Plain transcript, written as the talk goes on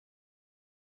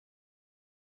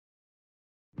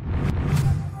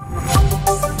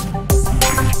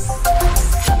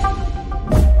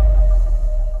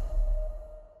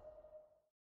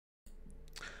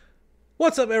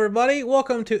What's up, everybody?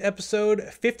 Welcome to episode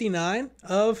 59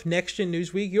 of Next Gen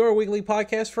Newsweek, your weekly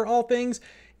podcast for all things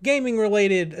gaming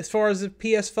related, as far as the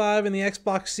PS5 and the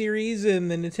Xbox Series and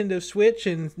the Nintendo Switch.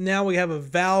 And now we have a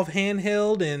Valve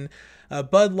handheld and a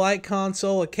Bud Light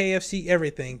console, a KFC,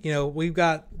 everything. You know, we've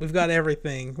got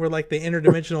everything. We're like the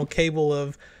interdimensional cable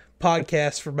of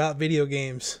podcasts for about video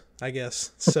games, I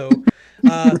guess. So,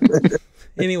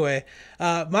 anyway,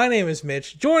 my name is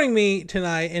Mitch. Joining me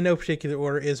tonight, in no particular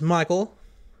order, is Michael.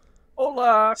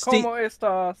 Hola, ¿cómo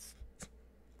estás?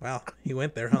 Wow, he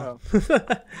went there, huh?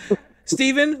 Oh.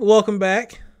 Steven, welcome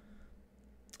back.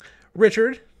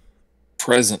 Richard.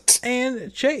 Present.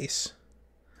 And Chase.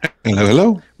 Hello,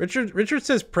 hello. Richard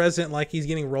says present like he's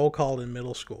getting roll called in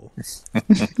middle school.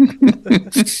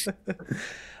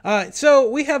 So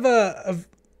we have a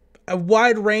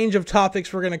wide range of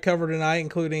topics we're going to cover tonight,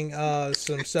 including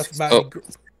some stuff about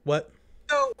what?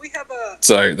 So we have a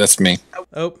sorry, that's me.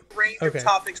 Range of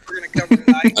topics we're going to cover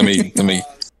tonight. Let me.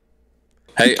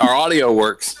 Hey, our audio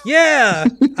works. Yeah.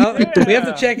 We have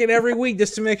to check it every week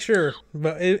just to make sure,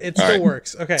 but it still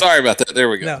works. Okay. Sorry about that. There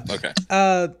we go. No.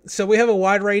 Okay. So we have a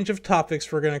wide range of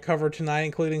topics we're going to cover tonight,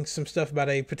 including some stuff about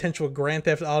a potential Grand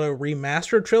Theft Auto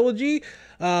remastered trilogy,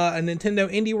 a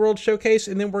Nintendo Indie World Showcase,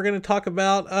 and then we're going to talk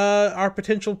about our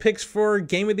potential picks for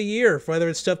Game of the Year, whether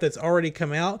it's stuff that's already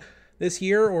come out this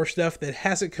year or stuff that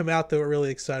hasn't come out that we're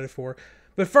really excited for.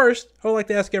 But first, I would like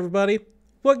to ask everybody,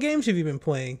 what games have you been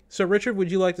playing? So, Richard,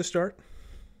 would you like to start?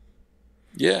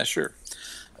 Yeah, sure.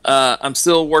 I'm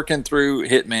still working through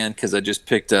Hitman because I just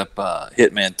picked up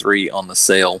Hitman 3 on the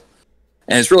sale.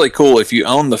 And it's really cool. If you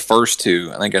own the first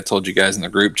two, I think I told you guys in the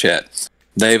group chat,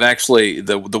 they've actually,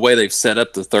 the way they've set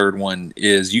up the third one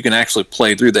is you can actually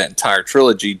play through that entire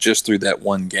trilogy just through that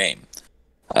one game.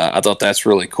 I thought that's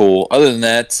really cool. Other than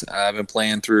that, I've been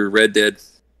playing through Red Dead.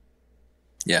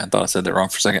 Yeah, I thought I said that wrong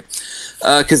for a second.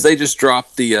 Because they just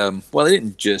dropped the, well, they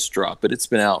didn't just drop it. It's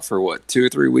been out for, what, 2 or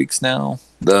 3 weeks now?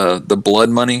 The Blood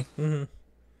Money.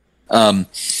 Mm-hmm.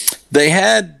 They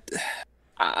had,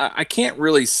 I can't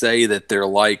really say that they're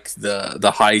like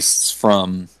the heists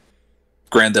from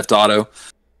Grand Theft Auto.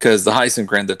 Because the heists in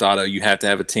Grand Theft Auto, you have to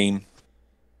have a team.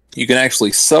 You can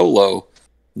actually solo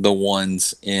the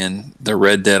ones in the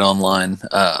Red Dead Online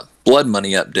Blood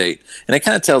Money update, and it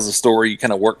kind of tells a story. You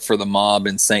kind of work for the mob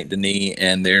in Saint Denis,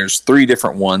 and there's 3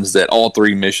 different ones that all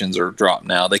 3 missions are dropped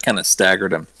now. They kind of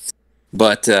staggered them,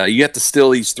 but you have to steal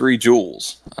these 3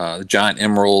 jewels: a giant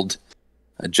emerald,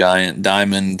 a giant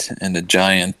diamond, and a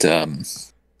giant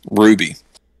ruby.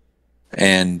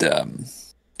 And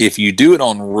if you do it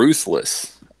on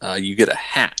Ruthless, you get a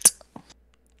hat.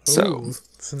 Ooh.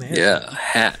 Yeah,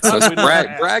 hat. So it's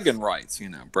bragging rights,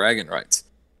 bragging rights.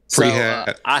 Free So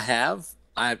hat. I have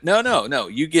no.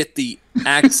 You get the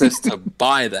access to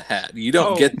buy the hat. You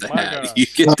don't get the hat. God. You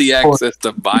get the access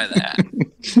to buy the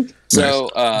hat. So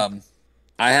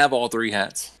I have all 3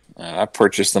 hats. I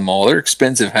purchased them all. They're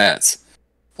expensive hats.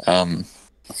 But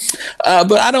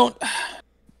I don't.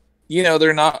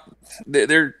 They're not.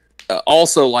 They're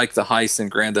also like the heists in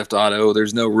Grand Theft Auto.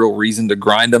 There's no real reason to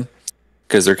grind them,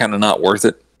 because they're kind of not worth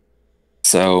it.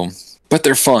 So, but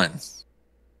they're fun.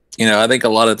 I think a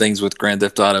lot of things with Grand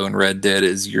Theft Auto and Red Dead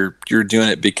is you're doing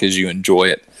it because you enjoy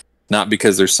it, not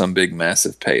because there's some big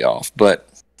massive payoff. But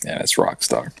yeah, it's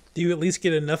Rockstar. Do you at least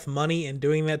get enough money in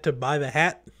doing that to buy the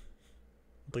hat?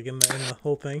 Like in the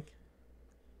whole thing?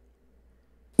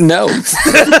 No.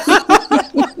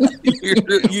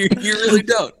 you really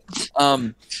don't.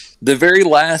 The very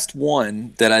last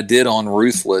one that I did on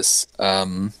Ruthless,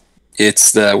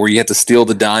 it's where you have to steal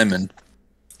the diamond,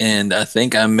 and I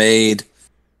think I made,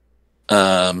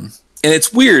 and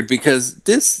it's weird because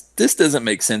this doesn't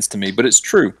make sense to me, but it's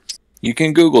true. You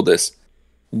can Google this.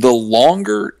 The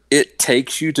longer it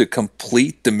takes you to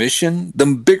complete the mission, the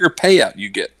bigger payout you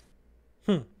get.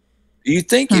 You'd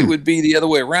think it would be the other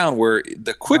way around, where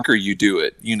the quicker you do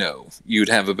it, you'd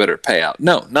have a better payout.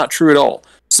 No, not true at all.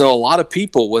 So a lot of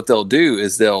people, what they'll do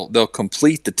is they'll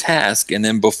complete the task, and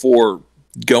then before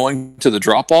going to the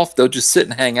drop-off, they'll just sit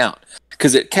and hang out,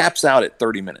 because it caps out at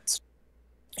 30 minutes.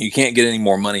 You can't get any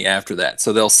more money after that.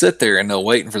 So they'll sit there and they'll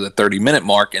wait for the 30-minute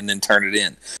mark and then turn it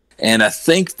in. And I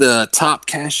think the top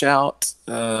cash out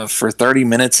for 30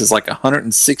 minutes is like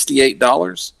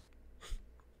 $168.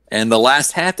 And the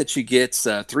last hat that you get's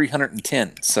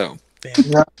 $310. So,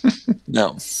 damn.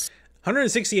 No.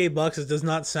 $168 does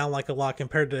not sound like a lot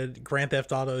compared to Grand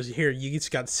Theft Auto's. Here, you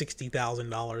just got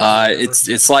 $60,000.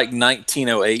 It's like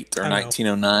 1908 or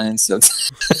 1909. So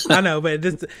I know, but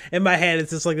just, in my head,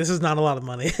 it's just like, this is not a lot of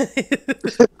money.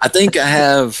 I think I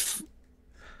have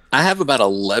about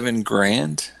 11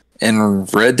 grand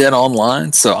and Red Dead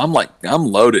Online. So I'm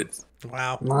loaded.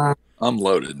 Wow. I'm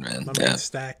loaded, man. My man's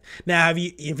stacked. Now, have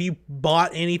you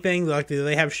bought anything? Like, do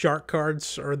they have shark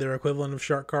cards or their equivalent of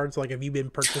shark cards? Like, have you been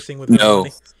purchasing with their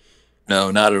money? No,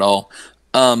 not at all.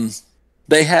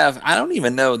 They have. I don't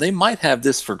even know. They might have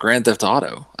this for Grand Theft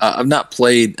Auto. I've not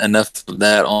played enough of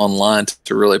that online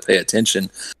to really pay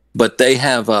attention, but they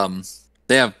have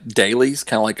dailies,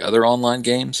 kind of like other online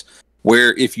games,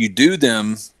 where if you do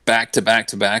them back to back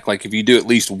to back, like if you do at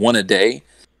least one a day,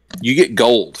 you get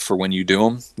gold for when you do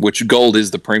them, which gold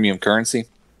is the premium currency.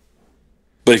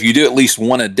 But if you do at least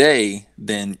one a day,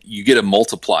 then you get a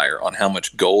multiplier on how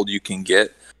much gold you can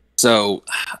get. So,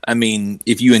 I mean,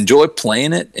 if you enjoy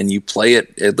playing it and you play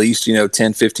it at least,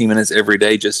 10, 15 minutes every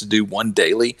day just to do one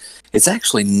daily, it's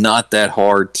actually not that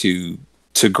hard to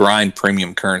grind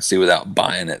premium currency without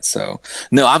buying it. So,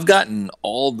 no, I've gotten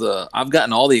all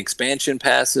the expansion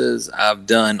passes. I've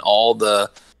done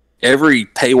every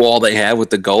paywall they have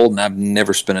with the gold, and I've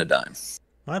never spent a dime.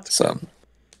 That's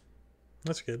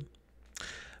good.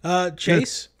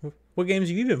 Chase, what games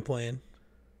have you been playing?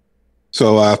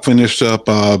 So I finished up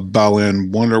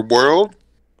Balan Wonder World.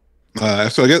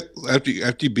 So I guess after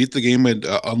you beat the game, it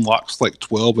unlocks like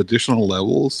 12 additional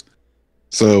levels.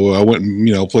 So I went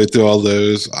and played through all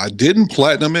those. I didn't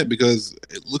platinum it because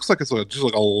it looks like it's just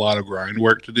like a lot of grind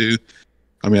work to do.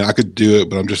 I mean, I could do it,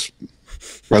 but I'm just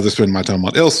rather spend my time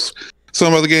on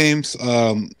some other games.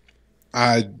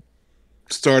 I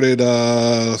started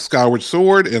Skyward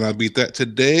Sword, and I beat that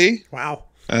today. Wow.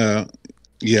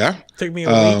 Yeah. Took me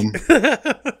a week.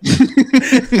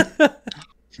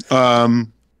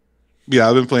 Yeah,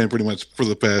 I've been playing pretty much for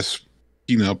the past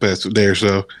day or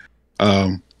so.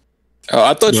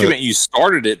 I thought you meant you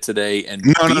started it today and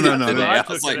no. Today. I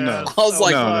was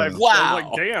like,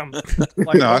 wow. Damn.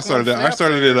 No, I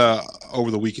started it over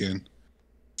the weekend.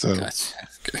 So, Gotcha.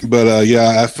 But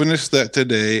I finished that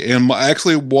today, and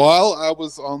actually, while I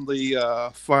was on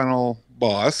the final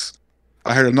boss,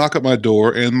 I heard a knock at my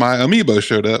door, and my amiibo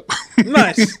showed up.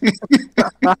 Nice.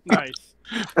 Nice.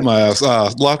 My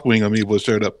Lockwing amiibo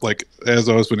showed up like as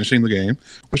I was finishing the game,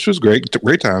 which was great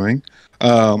timing.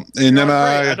 And then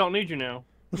I don't need you now.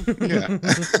 Yeah.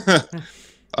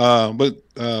 I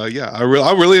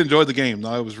really enjoyed the game.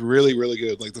 No, it was really, really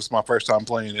good. Like, this is my first time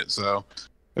playing it, so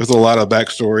there's a lot of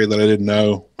backstory that I didn't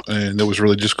know, and it was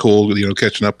really just cool,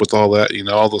 catching up with all that,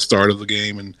 all the start of the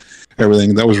game and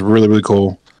everything. That was really, really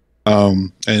cool.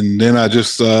 And then I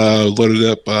just loaded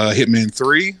up Hitman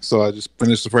 3, so I just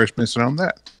finished the first mission on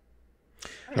that.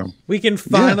 So, we can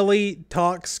finally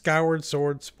talk Skyward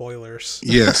Sword spoilers.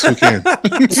 Yes, we can.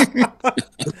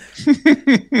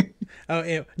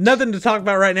 Nothing to talk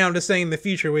about right now. I'm just saying in the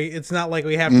future, it's not like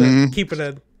we have to keep it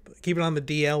on the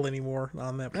DL anymore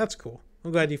on that. That's cool.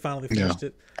 I'm glad you finally finished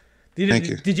it. Thank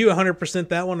you. Did you 100%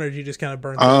 that one, or did you just kind of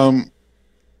burn it?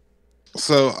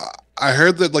 So I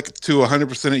heard that to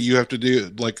 100% it, you have to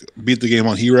beat the game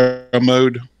on hero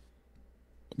mode.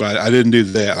 But I didn't do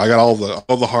that. I got all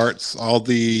the hearts, all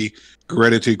the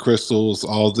gratitude crystals,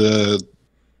 all the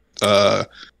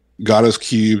goddess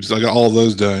cubes. I got all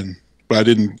those done, but I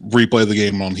didn't replay the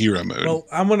game on hero mode. Well,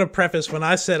 I'm going to preface, when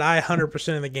I said I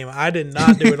 100% in the game, I did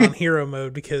not do it on hero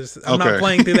mode because I'm not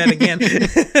playing through that again.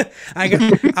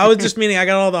 I was just meaning I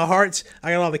got all the hearts,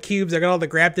 I got all the cubes, I got all the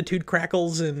gratitude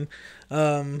crackles, and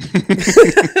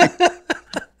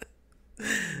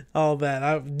all that.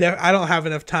 I don't have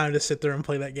enough time to sit there and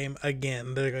play that game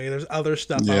again. There's other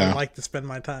stuff I would like to spend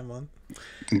my time on.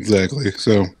 Exactly.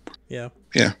 So yeah.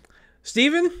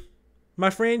 Steven, my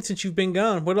friend, since you've been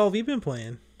gone, what all have you been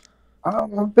playing?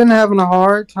 I've been having a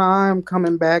hard time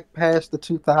coming back past the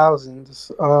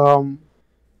 2000s.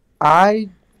 I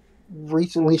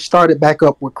recently started back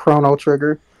up with Chrono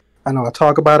Trigger. I know I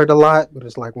talk about it a lot, but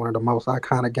it's like one of the most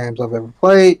iconic games I've ever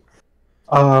played.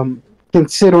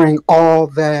 Considering all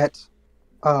that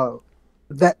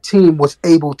that team was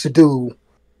able to do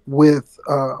with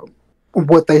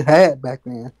what they had back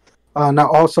then. And I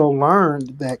also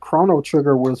learned that Chrono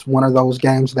Trigger was one of those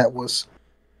games that was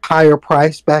higher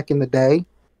priced back in the day,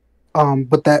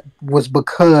 but that was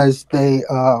because they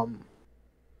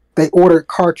ordered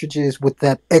cartridges with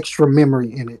that extra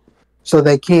memory in it, so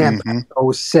they can pack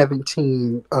those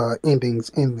 17 endings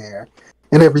in there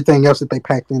and everything else that they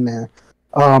packed in there.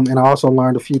 And I also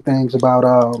learned a few things about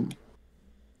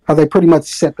how they pretty much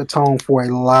set the tone for a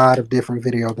lot of different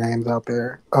video games out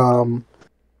there.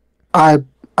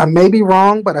 I may be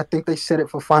wrong, but I think they set it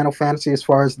for Final Fantasy as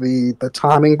far as the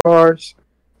timing bars,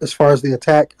 as far as the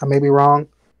attack. I may be wrong.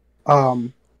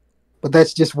 But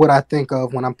that's just what I think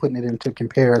of when I'm putting it into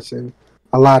comparison.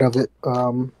 A lot of it,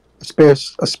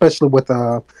 especially with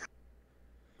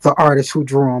the artist who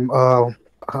drew him,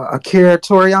 Akira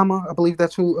Toriyama, I believe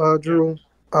that's who drew.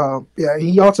 Yeah,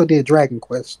 he also did Dragon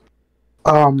Quest.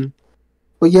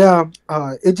 But yeah,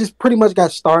 it just pretty much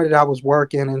got started. I was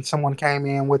working, and someone came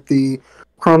in with the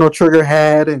Chrono Trigger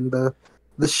hat and the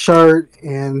shirt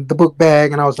and the book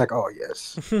bag, and I was like, "Oh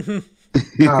yes,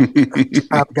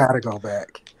 I've got to go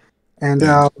back." And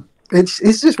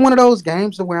it's just one of those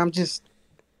games where I'm just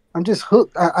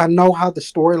hooked. I know how the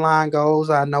storyline goes.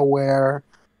 I know where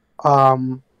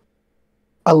 11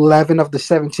 of the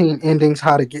 17 endings,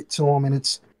 how to get to them, and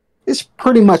it's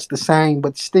pretty much the same,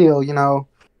 but still,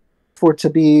 for it to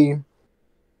be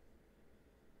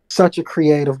such a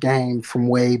creative game from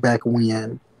way back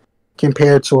when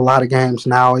compared to a lot of games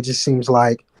now, it just seems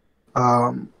like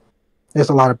there's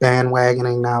a lot of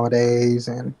bandwagoning nowadays,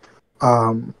 and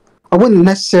I wouldn't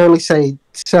necessarily say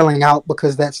selling out,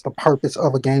 because that's the purpose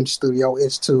of a game studio,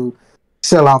 is to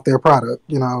sell out their product,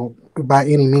 by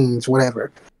any means,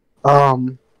 whatever.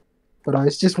 But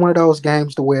it's just one of those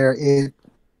games to where it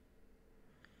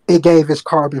gave its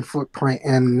carbon footprint,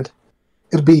 and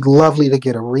it'd be lovely to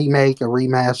get a remake, a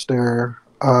remaster,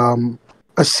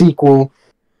 a sequel,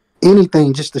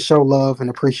 anything just to show love and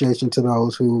appreciation to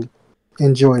those who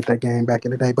enjoyed that game back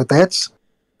in the day. But that's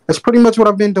pretty much what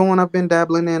I've been doing. I've been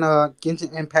dabbling in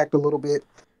Genshin Impact a little bit.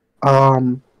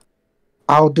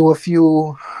 I'll do a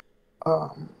few,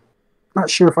 not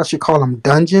sure if I should call them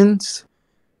dungeons.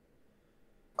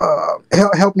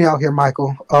 Help me out here,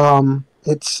 Michael.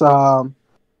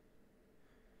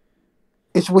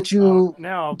 It's what you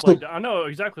now I've played, I know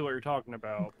exactly what you're talking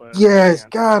about, but yes,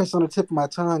 God, it's on the tip of my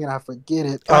tongue and I forget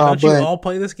it. God, don't you but all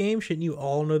play this game? Shouldn't you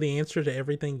all know the answer to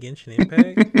everything Genshin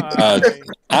Impact?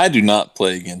 I do not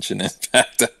play Genshin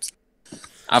Impact.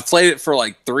 I played it for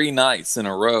like 3 nights in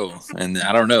a row, and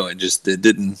I don't know, it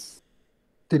didn't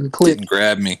click. Didn't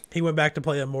grab me. He went back to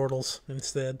play Immortals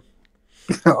instead.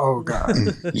 Oh God.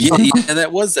 Yeah,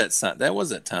 that was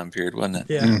that time period, wasn't it?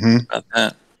 Yeah. Mm-hmm. About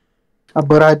that.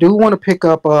 But I do want to pick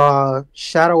up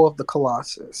Shadow of the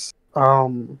Colossus. I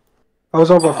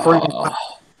was over a friend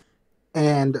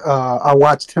and I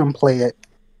watched him play it,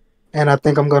 and I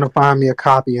think I'm going to find me a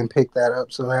copy and pick that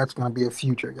up. So that's going to be a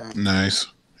future game. Nice.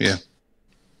 Yeah.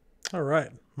 All right,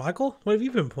 Michael, what have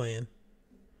you been playing?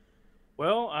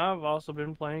 Well, I've also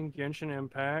been playing Genshin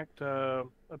Impact.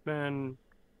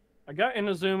 I got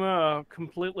Inazuma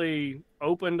completely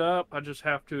opened up. I just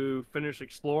have to finish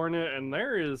exploring it, and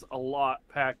there is a lot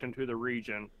packed into the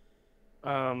region.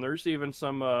 There's even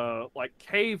some like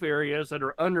cave areas that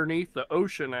are underneath the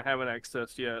ocean I haven't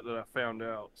accessed yet that I found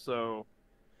out. So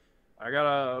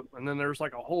and then there's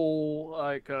like a whole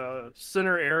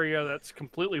center area that's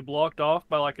completely blocked off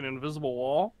by like an invisible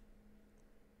wall.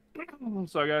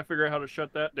 So I gotta figure out how to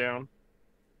shut that down.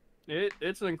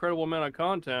 It's an incredible amount of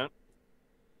content.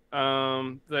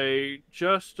 They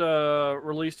just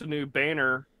released a new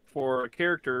banner for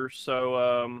characters,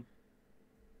 so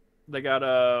they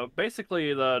got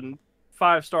basically the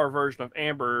 5-star version of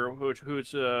Amber,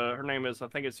 who's her name is, I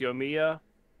think it's Yomiya,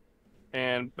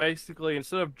 and basically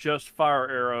instead of just fire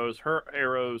arrows, her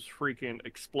arrows freaking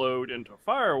explode into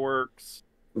fireworks.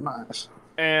 Nice.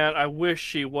 And I wish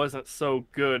she wasn't so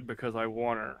good because I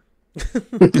want her.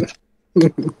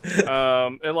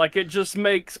 It just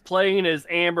makes playing as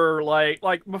Amber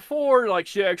like before, like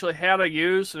she actually had a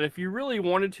use, and if you really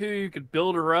wanted to, you could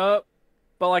build her up.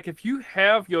 But like if you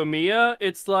have Yomiya,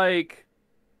 it's like,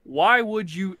 why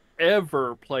would you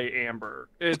ever play Amber?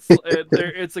 It's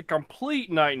a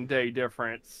complete night and day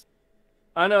difference.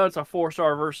 I know it's a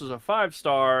 4-star versus a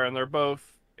 5-star, and they're both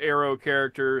arrow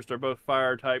characters, they're both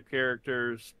fire type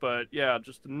characters, but yeah,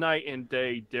 just a night and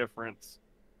day difference.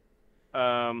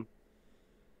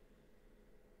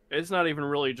 It's not even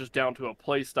really just down to a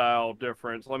playstyle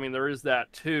difference. I mean, there is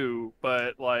that too,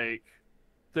 but like,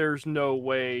 there's no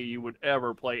way you would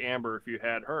ever play Amber if you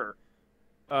had her.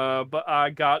 But I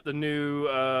got the new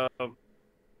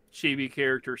chibi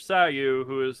character Sayu,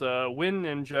 who is a wind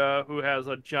ninja who has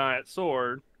a giant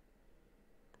sword.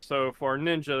 So for a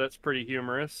ninja, that's pretty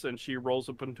humorous, and she rolls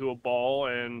up into a ball,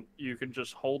 and you can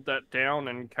just hold that down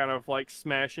and kind of like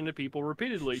smash into people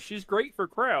repeatedly. She's great for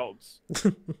crowds.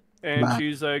 And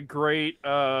she's a great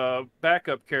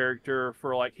backup character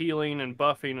for like healing and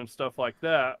buffing and stuff like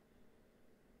that.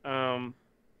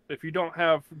 If you don't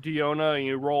have Diona and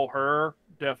you roll her,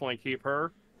 definitely keep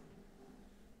her.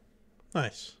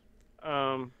 Nice.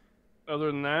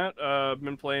 Other than that, I've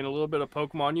been playing a little bit of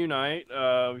Pokemon Unite.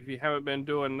 If you haven't been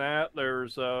doing that,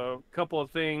 there's a couple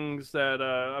of things that,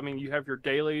 you have your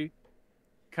daily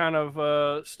kind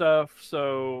of stuff.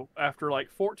 So after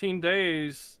like 14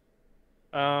 days,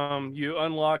 You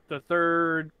unlock the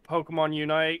third Pokemon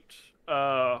Unite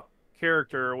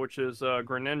character, which is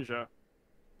Greninja.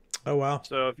 Oh wow.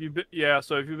 So if you've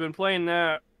been playing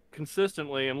that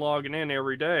consistently and logging in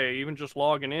every day, even just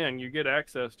logging in, you get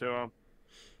access to them.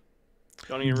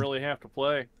 Don't even really have to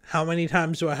play How many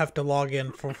times do I have to log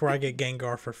in before I get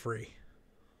Gengar for free?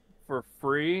 for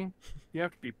free. You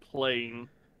have to be playing.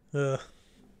 Ugh.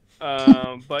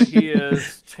 But he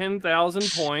is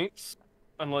 10,000 points,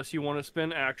 unless you want to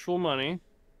spend actual money.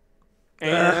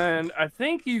 And I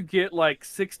think you get like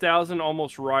 6,000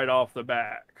 almost right off the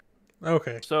bat.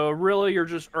 Okay. So really, you're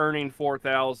just earning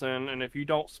 4,000, and if you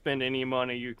don't spend any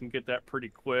money, you can get that pretty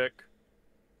quick.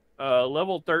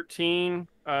 Level 13,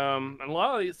 and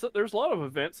there's a lot of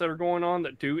events that are going on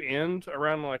that do end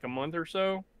around like a month or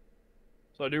so.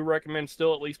 So I do recommend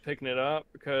still at least picking it up,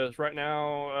 because right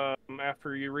now,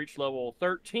 after you reach level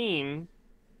 13,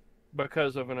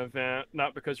 because of an event,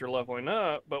 not because you're leveling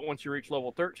up, but once you reach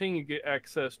level 13, you get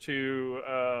access to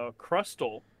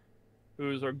Crustle,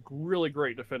 who's a really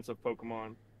great defensive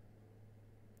Pokemon.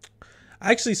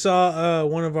 I actually saw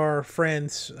one of our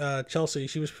friends, Chelsea.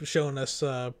 She was showing us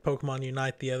Pokemon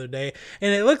Unite the other day,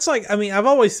 and it looks like, I mean, I've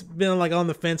always been like on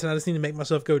the fence, and I just need to make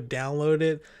myself go download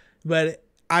it. But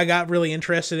I got really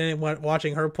interested in it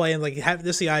watching her play, and like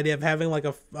the idea of having like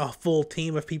a full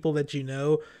team of people that you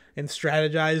know and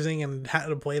strategizing and how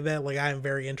to play that. Like, I am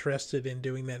very interested in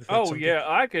doing that. Oh yeah,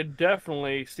 I could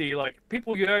definitely see like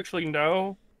people you actually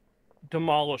know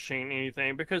demolishing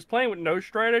anything, because playing with no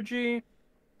strategy,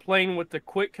 playing with the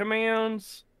quick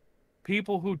commands,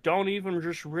 people who don't even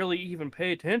just really even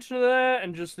pay attention to that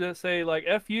and just say like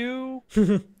F you,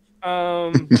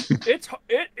 it's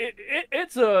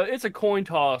a coin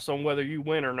toss on whether you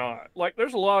win or not. Like,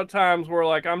 there's a lot of times where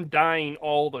like I'm dying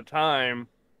all the time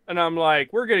and I'm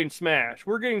like, we're getting smashed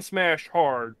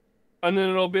hard, and then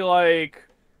it'll be like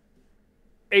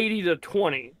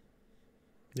 80-20.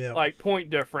 Yeah. Like point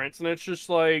difference, and it's just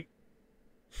like,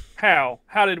 how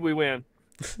did we win?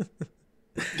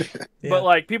 Yeah. But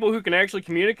like people who can actually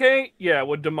communicate,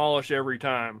 would demolish every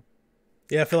time.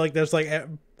 Yeah, I feel like there's like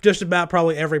just about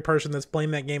probably every person that's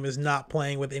playing that game is not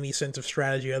playing with any sense of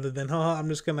strategy other than, I'm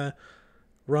just gonna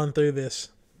run through this.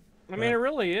 I mean, it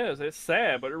really is. It's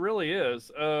sad, but it really is.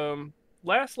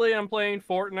 Lastly, I'm playing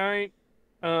Fortnite.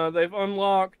 They've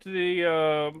unlocked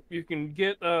the you can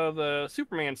get the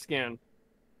Superman skin.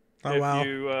 Oh, if wow.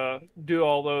 you do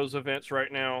all those events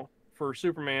right now for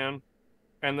Superman.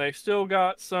 And they still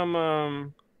got some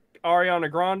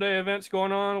Ariana Grande events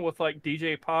going on with like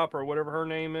DJ Pop or whatever her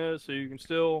name is, so you can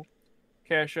still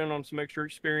cash in on some extra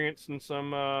experience and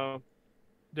some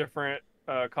different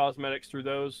cosmetics through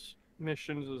those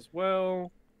missions as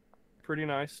well. Pretty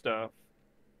nice stuff.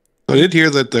 I did hear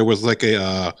that there was like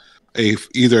either a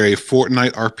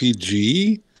Fortnite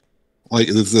RPG like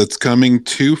that's coming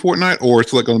to Fortnite, or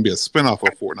it's like going to be a spinoff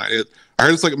of Fortnite. I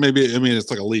heard it's like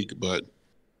it's like a leak, but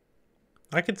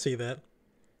I could see that.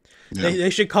 yeah. They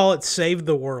should call it Save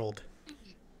the World.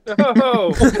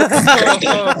 Oh.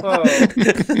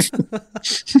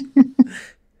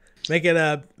 Make it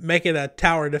a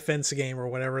tower defense game or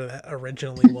whatever that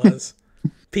originally was.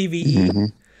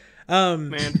 PvE. Mm-hmm.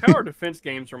 Man, tower defense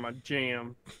games are my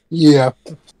jam. Yeah.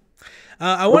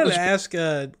 I wanted to ask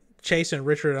Chase and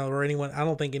Richard or anyone. I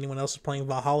don't think anyone else is playing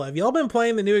Valhalla. Have y'all been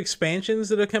playing the new expansions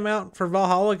that have come out for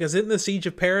Valhalla? Because didn't the Siege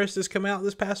of Paris just come out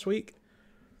this past week?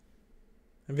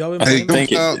 Have y'all been playing?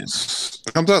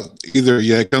 It comes out either.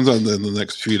 Yeah, it comes out in the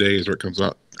next few days, or it comes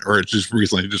out, or it just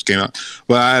recently just came out.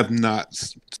 But I have not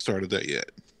started that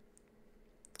yet.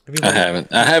 I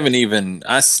haven't even.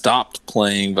 I stopped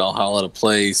playing Valhalla to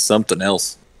play something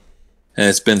else, and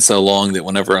it's been so long that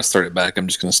whenever I start it back, I'm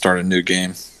just going to start a new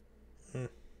game.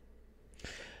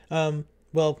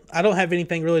 Well, I don't have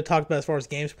anything really to talk about as far as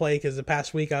games play, because the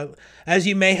past week, as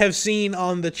you may have seen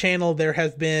on the channel, there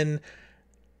have been,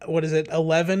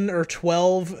 11 or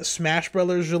 12 Smash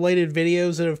Brothers related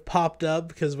videos that have popped up,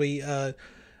 because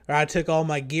I took all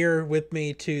my gear with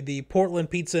me to the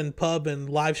Portland Pizza and Pub and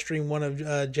live stream one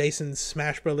of Jason's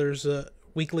Smash Brothers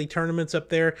weekly tournaments up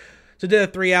there. So did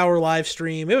a 3-hour live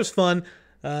stream. It was fun.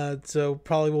 So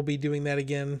probably we'll be doing that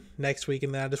again next week,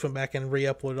 and then I just went back and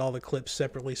re-uploaded all the clips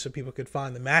separately so people could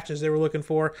find the matches they were looking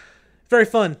for. Very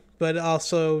fun, but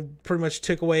also pretty much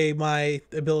took away my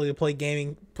ability to play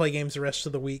games the rest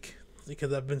of the week,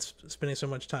 because I've been spending so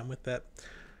much time with that.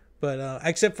 But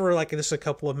except for like just a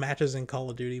couple of matches in Call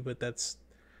of Duty, but that's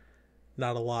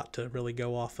not a lot to really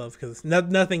go off of, because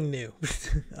nothing new.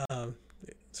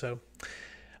 So.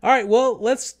 All right, well,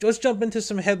 let's jump into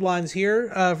some headlines here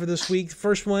for this week.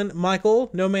 First one, Michael,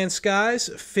 No Man's Sky's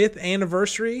 5th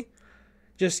anniversary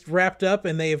just wrapped up,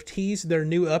 and they have teased their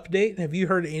new update. Have you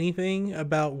heard anything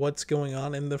about what's going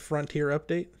on in the Frontier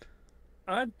update?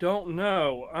 I don't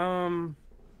know.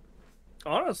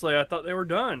 Honestly, I thought they were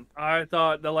done. I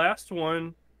thought the last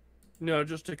one,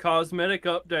 just a cosmetic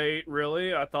update,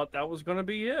 really. I thought that was going to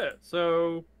be it.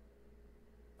 So,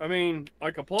 I mean,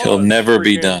 like, applause. He'll never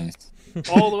be done.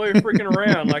 All the way freaking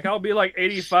around. Like, I'll be like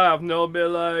 85, and they'll be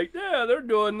like, yeah, they're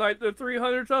doing like the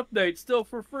 300th update still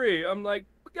for free. I'm like,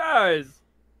 guys,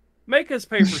 make us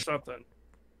pay for something.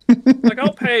 Like,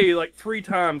 I'll pay like 3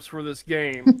 times for this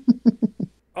game.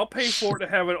 I'll pay for it to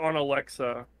have it on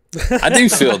Alexa. I do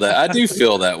feel that. I do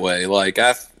feel that way. Like,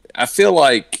 I feel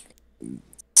like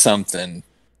something.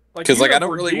 Because, like, I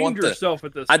don't really want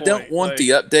I don't want the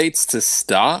updates to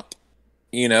stop.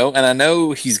 And I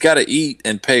know he's got to eat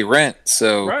and pay rent,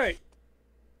 so right.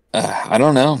 I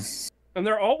don't know. And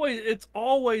it's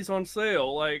always on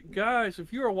sale. Like, guys,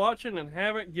 if you are watching and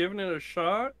haven't given it a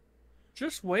shot,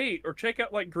 just wait or check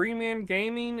out like Green Man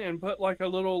Gaming and put like a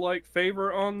little like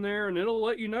favor on there, and it'll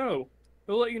let you know.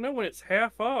 It'll let you know when it's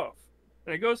half off,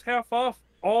 and it goes half off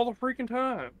all the freaking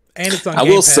time. And it's on. I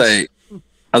will say.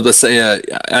 I was going to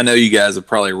say, I know you guys have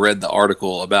probably read the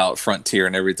article about Frontier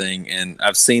and everything, and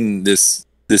I've seen this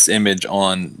image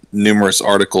on numerous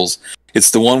articles.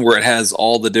 It's the one where it has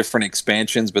all the different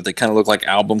expansions, but they kind of look like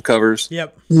album covers.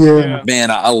 Yep. Yeah. Man,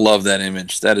 I love that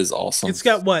image. That is awesome. It's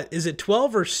got is it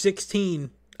 12 or 16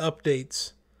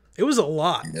 updates? It was a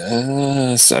lot.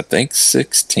 Yes, I think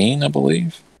 16, I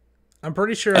believe. I'm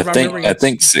pretty sure. I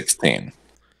think 16.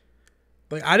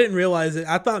 Like, I didn't realize it.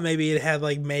 I thought maybe it had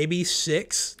like maybe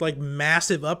 6 like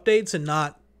massive updates and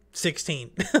not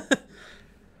 16.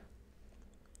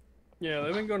 Yeah,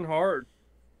 they've been going hard.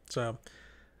 So,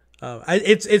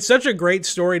 it's such a great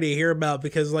story to hear about,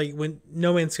 because like when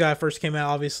No Man's Sky first came out,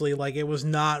 obviously like it was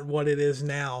not what it is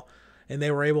now, and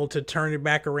they were able to turn it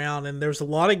back around. And there's a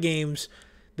lot of games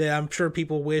that I'm sure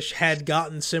people wish had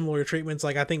gotten similar treatments.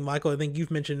 Like, I think, Michael, you've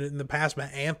mentioned it in the past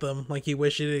about Anthem. Like, you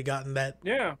wish it had gotten that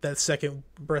second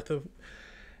breath of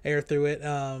air through it.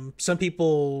 Some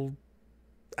people,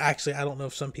 actually, I don't know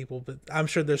if some people, but I'm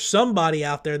sure there's somebody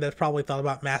out there that's probably thought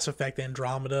about Mass Effect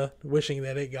Andromeda, wishing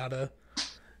that it got a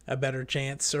better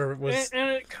chance, or was. And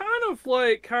it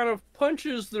kind of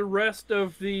punches the rest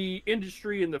of the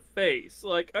industry in the face.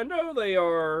 Like, I know they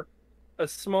are a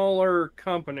smaller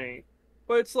company,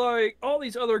 but it's like all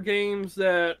these other games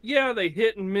that, they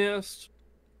hit and missed,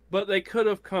 but they could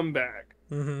have come back.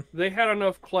 Mm-hmm. They had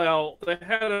enough clout. They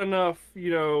had enough,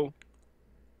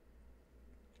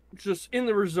 just in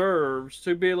the reserves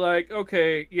to be like,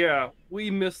 okay, we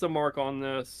missed the mark on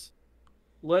this.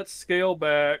 Let's scale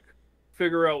back,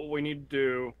 figure out what we need to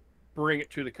do, bring it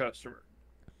to the customer.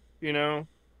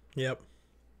 Yep.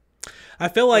 I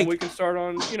feel like we can start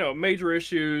on, major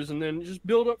issues and then just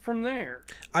build up from there.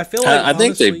 I feel like I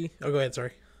think honestly, go ahead,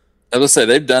 sorry. I would say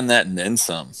they've done that and then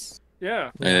some.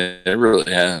 Yeah. They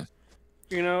really have.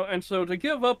 And so to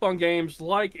give up on games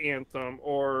like Anthem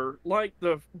or like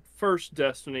the first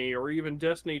Destiny or even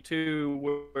Destiny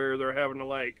 2 where they're having to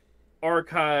like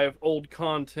archive old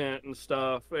content and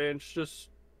stuff, and it's just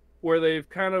where they've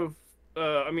kind of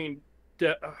I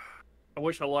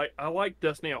wish I like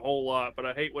Destiny a whole lot, but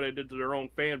I hate what they did to their own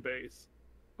fan base.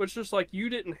 But it's just like, you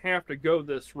didn't have to go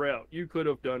this route. You could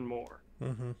have done more.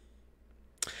 Mm-hmm.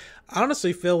 I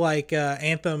honestly feel like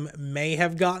Anthem may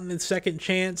have gotten its second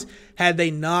chance had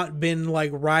they not been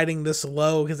like riding this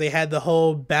low, because they had the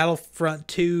whole Battlefront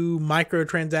 2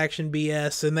 microtransaction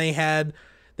BS, and they had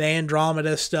the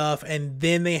Andromeda stuff, and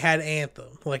then they had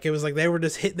Anthem. Like, it was like they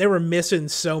were missing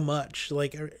so much,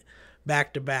 like,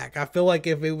 back to back. I feel like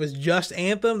if it was just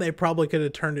Anthem, they probably could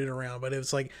have turned it around, but it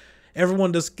was like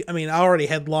everyone just, I already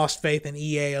had lost faith in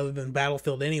EA other than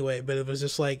Battlefield anyway, but it was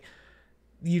just like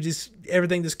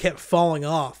everything just kept falling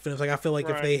off, and it's like, I feel like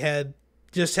if they had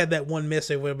just had that one miss,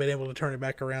 they would have been able to turn it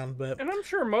back around. But and I'm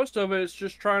sure most of it is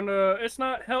just trying to, it's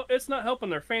not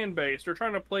helping their fan base. They're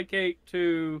trying to placate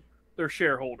to their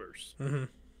shareholders. Mm-hmm.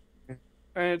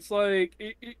 And it's like,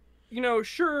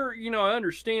 sure, I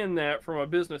understand that from a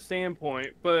business standpoint,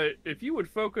 but if you would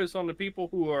focus on the people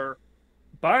who are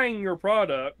buying your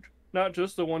product, not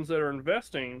just the ones that are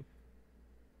investing,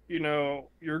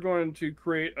 you're going to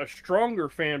create a stronger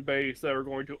fan base that are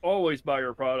going to always buy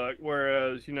your product.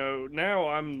 Whereas, now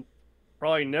I'm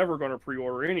probably never going to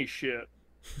pre-order any shit.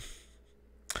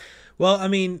 Well,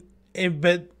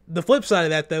 but the flip side of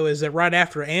that, though, is that right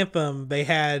after Anthem, they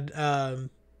had,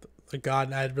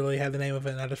 God, I really had the name of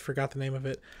it, and I just forgot the name of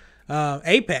it.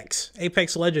 Apex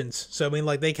Legends. So,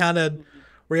 they kind of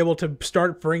were able to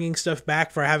start bringing stuff back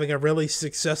for having a really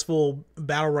successful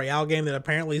Battle Royale game that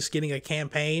apparently is getting a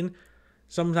campaign.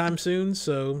 sometime soon.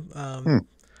 So I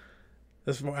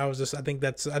think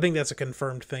that's a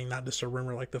confirmed thing, not just a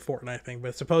rumor like the Fortnite thing.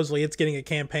 But supposedly it's getting a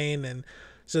campaign, and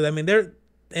so I mean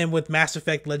and with Mass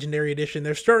Effect Legendary Edition,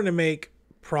 they're starting to make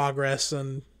progress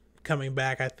on coming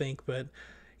back, I think. But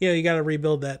you got to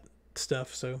rebuild that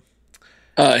stuff. So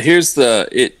here's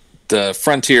the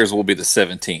Frontiers will be the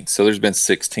 17th. So there's been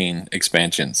 16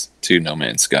 expansions to No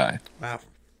Man's Sky. Wow.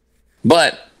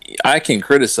 But I can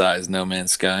criticize No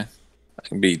Man's Sky. I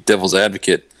can be devil's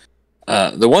advocate.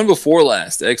 The one before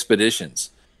last,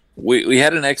 Expeditions. We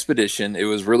had an expedition. It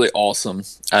was really awesome.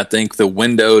 I think the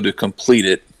window to complete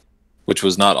it, which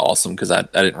was not awesome because I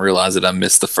didn't realize it. I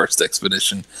missed the first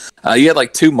expedition. You had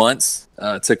like 2 months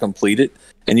to complete it,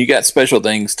 and you got special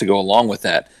things to go along with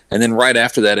that. And then right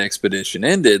after that expedition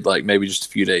ended, like maybe just a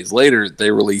few days later,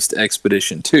 they released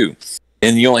Expedition 2.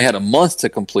 And you only had a month to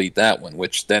complete that one,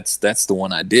 which that's the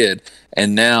one I did.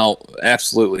 And now,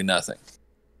 absolutely nothing.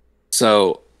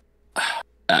 So,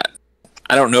 I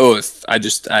don't know if I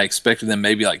expected them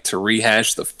maybe like to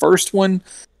rehash the first one,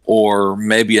 or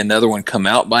maybe another one come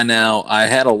out by now. I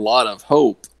had a lot of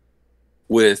hope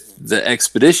with the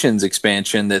Expeditions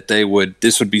expansion that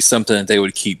this would be something that they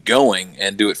would keep going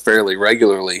and do it fairly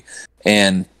regularly.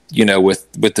 And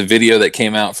with the video that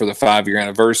came out for the 5-year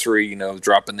anniversary,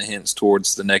 dropping the hints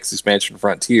towards the next expansion,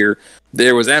 Frontier,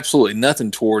 there was absolutely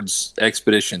nothing towards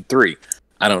Expedition 3.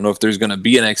 I don't know if there's going to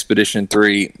be an Expedition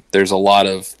 3. There's a lot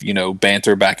of,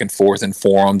 banter back and forth in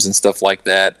forums and stuff like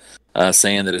that,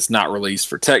 saying that it's not released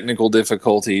for technical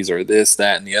difficulties or this,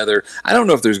 that, and the other. I don't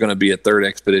know if there's going to be a third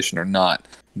Expedition or not,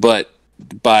 but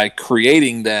by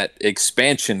creating that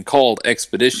expansion called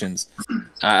Expeditions,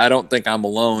 I don't think I'm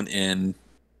alone in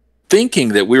thinking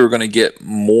that we were going to get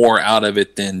more out of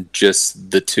it than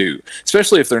just the 2,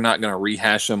 especially if they're not going to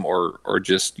rehash them or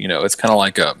just, it's kind of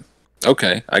like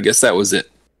okay, I guess that was it.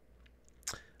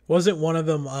 Wasn't one of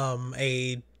them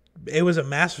it was a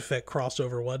Mass Effect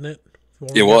crossover, wasn't it?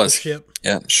 It was. Ship.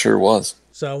 Yeah, sure was.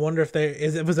 So I wonder if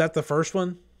was that the first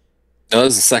one? No, it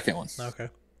was the second one. Okay.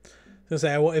 So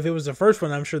say, if it was the first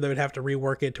one, I'm sure they would have to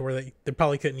rework it to where they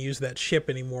probably couldn't use that ship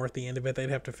anymore at the end of it. They'd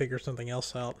have to figure something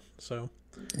else out. So.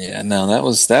 Yeah, no, that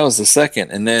was the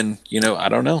second, and then I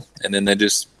don't know, and then they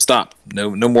just stopped.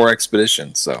 No more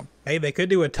expeditions. So hey, they could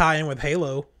do a tie-in with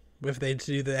Halo if they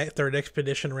do the third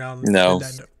expedition round. No.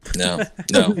 He's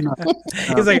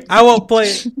like, I won't play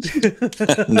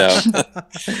it. No,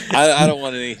 I don't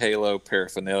want any Halo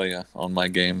paraphernalia on my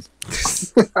game.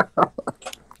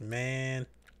 Man.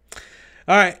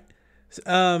 All right.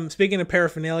 Speaking of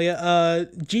paraphernalia,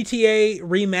 GTA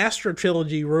Remaster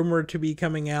Trilogy rumored to be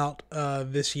coming out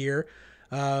this year.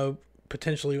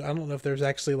 Potentially, I don't know if there's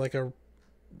actually like a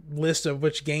list of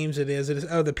which games it is. It is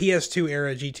the PS2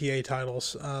 era GTA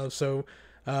titles. So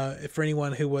for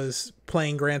anyone who was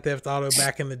playing Grand Theft Auto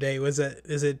back in the day, is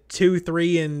it 2,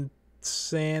 3, and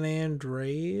San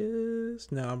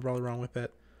Andreas? No, I'm probably wrong with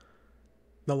that.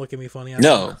 Don't look at me funny.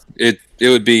 No, it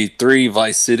would be 3,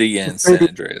 Vice City, and San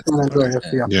Andreas.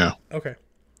 Yeah. Okay,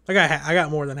 I got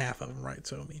more than half of them right.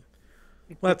 So I mean,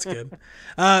 well, that's good.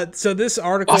 So this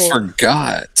article, I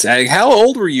forgot. How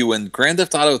old were you when Grand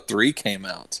Theft Auto 3 came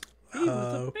out? He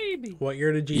was a baby. What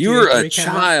year did GTA? You were a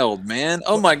child, man.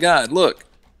 Oh my God! Look,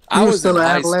 I was in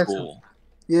high school.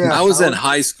 Yeah, I was in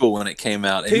high school when it came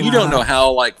out, and you don't know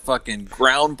how like fucking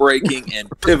groundbreaking and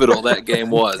pivotal that game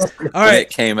was when it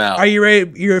came out. Are you ready?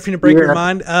 You're ready to break your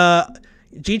mind?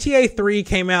 GTA 3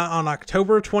 came out on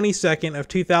October 22nd of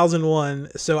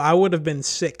 2001, so I would have been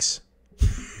 6.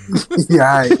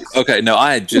 Yeah. Okay, no,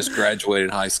 I had just graduated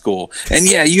high school, and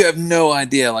yeah, you have no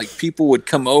idea. Like people would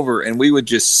come over, and we would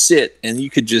just sit, and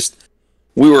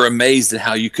we were amazed at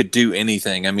how you could do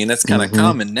anything. I mean, that's kind of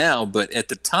common now, but at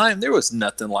the time, there was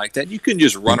nothing like that. You couldn't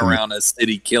just run around a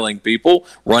city killing people,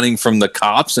 running from the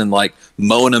cops and like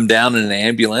mowing them down in an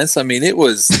ambulance. I mean, it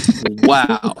was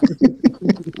wow.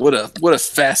 What a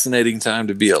fascinating time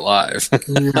to be alive.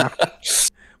 Yeah.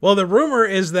 Well, the rumor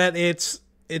is that it's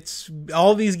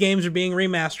all these games are being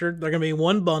remastered. They're going to be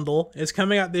one bundle. It's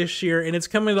coming out this year, and it's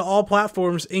coming to all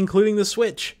platforms, including the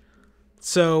Switch.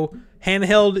 So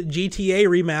handheld GTA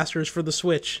remasters for the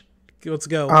Switch. Let's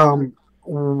go.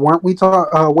 Weren't we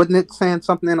wasn't it saying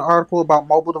something in the article about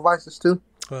mobile devices too?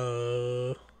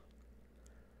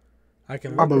 I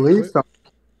believe so.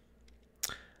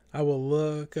 I will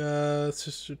look. Yeah,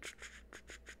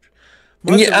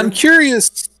 I'm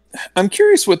curious. I'm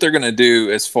curious what they're gonna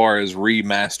do as far as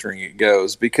remastering it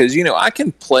goes, because I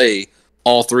can play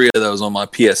all 3 of those on my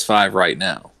PS5 right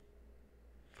now.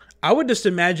 I would just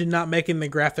imagine not making the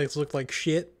graphics look like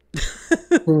shit.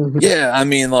 Yeah, I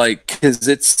mean, like, because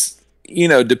it's you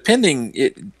know,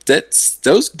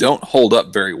 those don't hold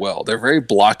up very well. They're very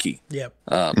blocky. Yep.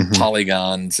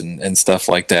 Polygons and stuff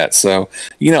like that. So,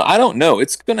 you know, I don't know.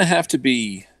 It's going to have to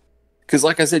be, because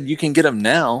like I said, you can get them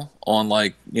now on,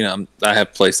 like, you know, I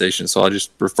have PlayStation, so I'll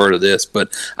just refer to this,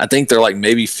 but I think they're like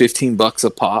maybe $15 a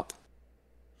pop.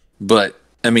 But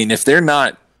I mean, if they're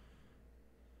not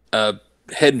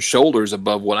head and shoulders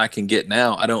above what I can get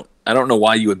now, I don't know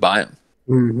why you would buy them.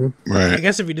 Right. I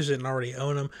guess if you just didn't already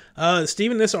own them.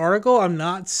 Steven, this article, I'm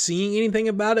not seeing anything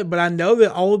about it, but I know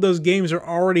that all of those games are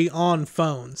already on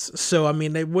phones. So, I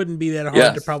mean, they wouldn't be that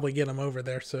hard to probably get them over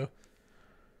there. So,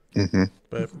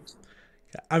 but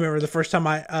I remember the first time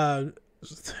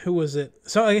who was it?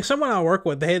 So, someone I work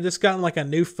with, they had just gotten like a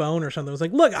new phone or something. It was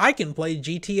like, look, I can play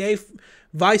GTA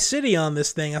Vice City on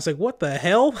this thing. I was like, what the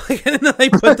hell? I didn't know they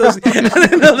put those. I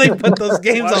didn't know they put those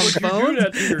games Why on would you phones. do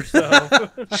that to yourself?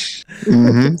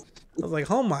 I was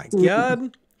like, oh my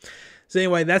god. So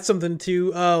anyway, that's something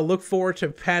to look forward to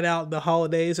pad out the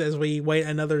holidays as we wait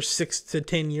another 6 to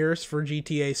 10 years for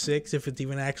GTA 6, if it's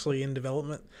even actually in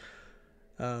development.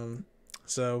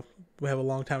 So we have a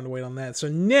long time to wait on that. So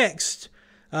next,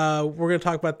 we're going to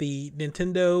talk about the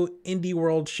Nintendo Indie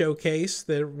World Showcase.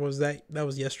 That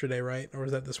was yesterday, right? Or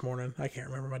was that this morning? I can't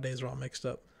remember. My days are all mixed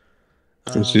up.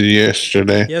 This is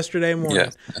yesterday. Yesterday morning.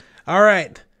 Yeah. All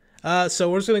right. So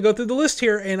we're just going to go through the list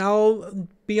here, and I'll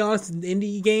be honest,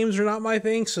 indie games are not my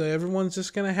thing, so everyone's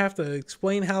just going to have to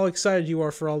explain how excited you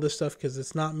are for all this stuff, because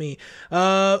it's not me. It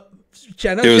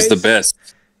was the best.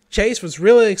 Chase was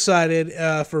really excited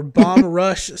for Bomb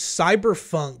Rush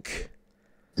Cyberpunk.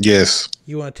 Yes.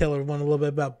 You want to tell everyone a little bit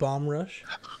about Bomb Rush?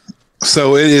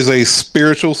 So it is a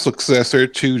spiritual successor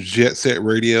to Jet Set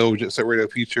Radio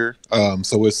feature.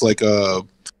 So it's like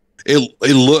it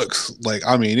looks like,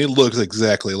 I mean, it looks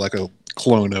exactly like a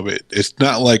clone of it. It's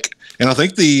not like, and I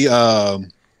think the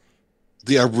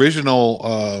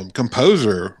original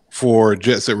composer for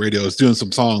Jet Set Radio is doing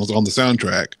some songs on the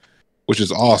soundtrack, which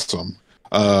is awesome.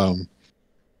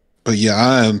 But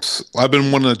yeah, I've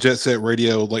been wanting a Jet Set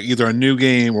Radio, like either a new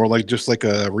game or like just like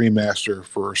a remaster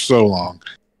for so long.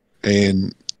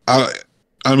 And I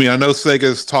mean, I know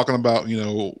Sega's talking about, you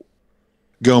know,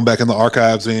 going back in the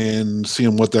archives and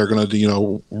seeing what they're going to do, you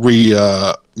know,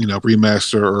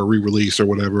 remaster or re-release or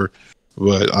whatever.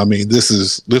 But I mean,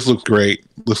 this looks great.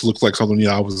 This looks like something, you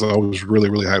know, I was really,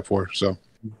 really hyped for. So.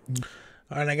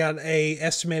 All right, I got a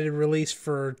estimated release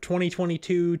for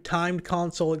 2022 timed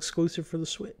console exclusive for the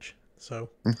Switch. So,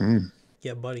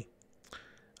 yeah, buddy.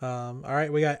 All right,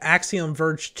 we got Axiom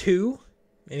Verge 2.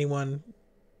 Anyone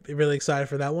really excited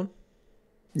for that one?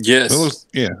 Yes. It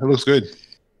looks good.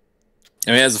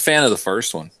 I mean, as a fan of the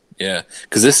first one, yeah,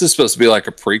 because this is supposed to be like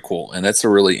a prequel, and that's a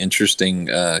really interesting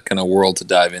kind of world to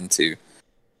dive into.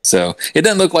 So it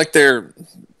doesn't look like I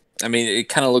mean, it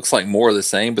kind of looks like more of the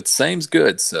same, but the same's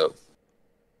good. So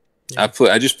yeah.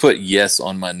 I just put yes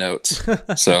on my notes.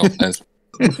 So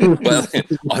well,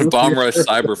 on Bomb Rush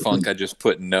Cyberpunk, I just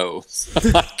put no.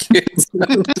 Some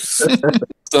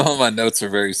of my notes are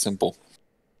very simple.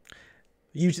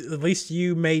 At least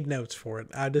you made notes for it.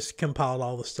 I just compiled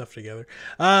all the stuff together.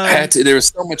 There was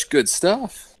so much good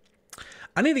stuff.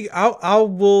 I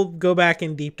will go back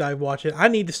and deep dive watch it. I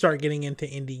need to start getting into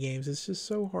indie games. It's just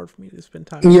so hard for me to spend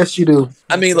time. Yes, you do.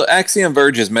 I mean, look, Axiom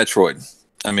Verge is Metroid.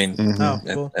 I mean,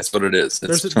 cool. That's what it is.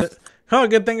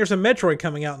 Good thing there's a Metroid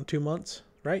coming out in 2 months,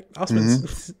 right? I'll spend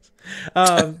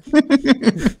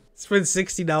spend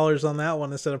 $60 on that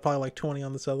one instead of probably like $20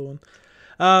 on this other one.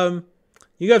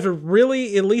 You guys are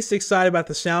really at least excited about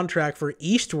the soundtrack for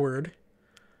Eastward.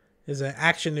 Is an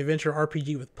action adventure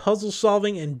RPG with puzzle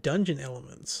solving and dungeon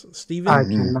elements.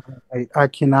 Steven? I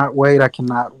cannot wait. I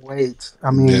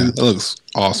mean, yeah, that looks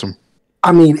awesome.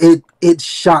 I mean, it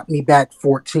shot me back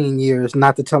 14 years,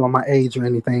 not to tell on my age or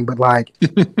anything, but like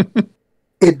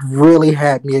it really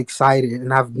had me excited,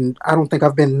 and I don't think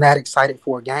I've been that excited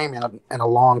for a game in a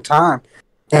long time.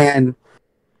 And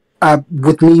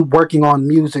with me working on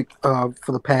music for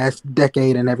the past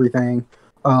decade and everything,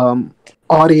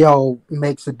 audio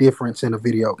makes a difference in a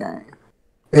video game.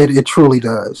 It truly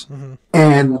does.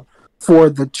 And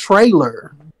for the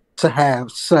trailer to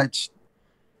have such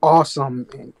awesome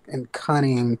and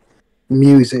cunning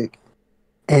music,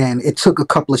 and it took a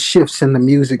couple of shifts in the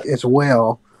music as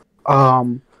well.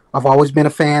 I've always been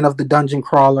a fan of the dungeon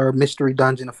crawler, mystery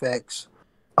dungeon effects,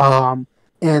 and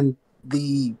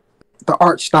the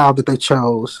art style that they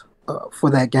chose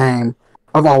for that game.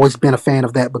 I've always been a fan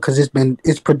of that because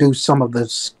it's produced some of the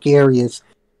scariest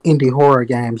indie horror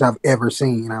games I've ever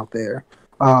seen out there.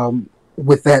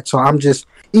 With that, so I'm just,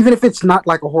 even if it's not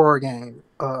like a horror game,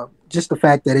 just the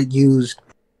fact that it used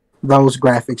those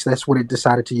graphics. That's what it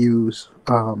decided to use.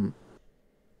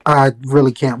 I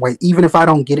really can't wait. Even if I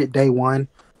don't get it day one,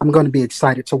 I'm going to be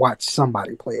excited to watch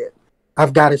somebody play it.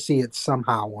 I've got to see it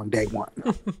somehow on day one.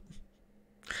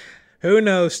 Who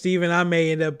knows, Steven? I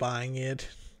may end up buying it.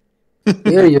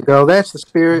 There you go. That's the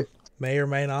spirit. May or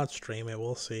may not stream it.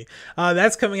 We'll see.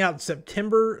 That's coming out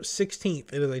September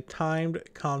 16th. It is a timed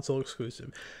console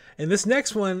exclusive. And this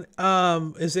next one,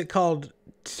 is it called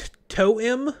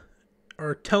Toem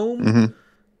or Tome? Mm-hmm.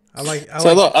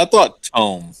 I thought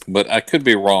Tome, but I could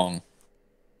be wrong.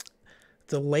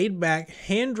 It's a laid-back,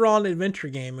 hand-drawn adventure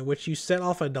game in which you set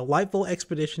off a delightful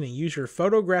expedition and use your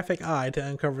photographic eye to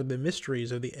uncover the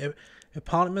mysteries of the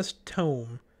eponymous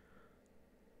tome.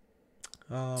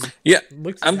 Yeah,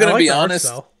 I'm going to be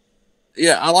honest.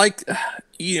 Yeah, I like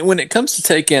when it comes to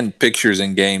taking pictures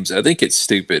in games, I think it's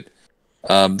stupid.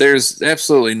 There's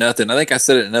absolutely nothing. I think I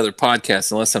said it in another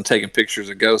podcast, unless I'm taking pictures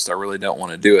of ghosts, I really don't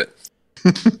want to do it.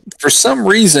 For some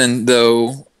reason,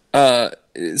 though,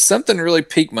 something really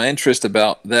piqued my interest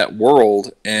about that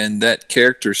world and that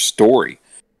character's story.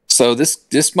 So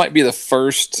this might be the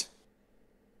first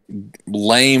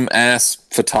lame ass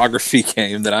photography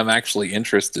game that I'm actually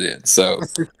interested in. So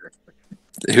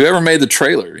whoever made the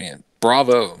trailer, man,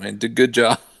 bravo, man, did a good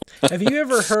job. Have you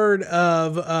ever heard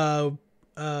of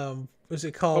what's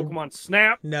it called? Pokemon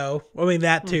Snap? No, I mean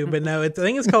that too, but no, I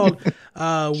think it's called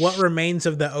What Remains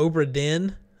of the Obra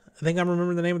Dinn. I think I'm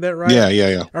remembering the name of that right.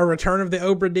 Yeah. Or Return of the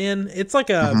Obra Dinn. It's like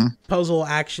a puzzle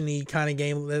action-y kind of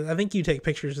game. I think you take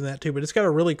pictures in that too, but it's got a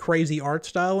really crazy art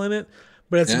style in it.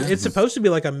 But it's supposed to be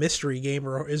like a mystery game,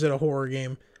 or is it a horror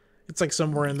game? It's like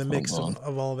somewhere in the mix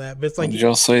of all that. But it's like, what did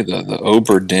y'all say, the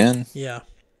Obra Dinn? Yeah,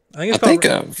 I think it's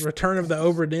called Return of the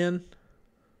Obra Dinn.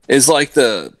 It's like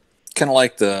the kind of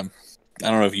like the,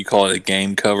 I don't know if you call it a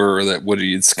game cover or that.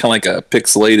 It's kind of like a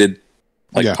pixelated,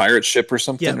 pirate ship or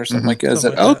something or something like that. Is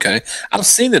that okay? I've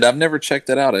seen it. I've never checked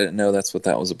that out. I didn't know that's what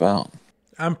that was about.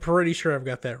 I'm pretty sure I've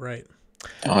got that right.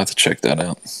 I'll have to check that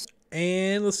out.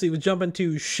 And let's see, we jump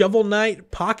into Shovel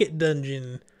Knight Pocket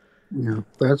Dungeon. Yeah,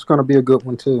 that's going to be a good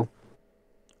one too.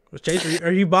 Chase,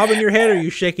 are you bobbing your head or are you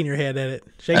shaking your head at it?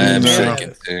 I'm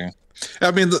shaking too.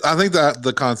 I mean, I think that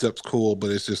the concept's cool,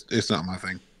 but it's not my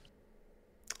thing.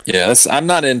 Yeah, I'm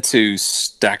not into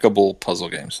stackable puzzle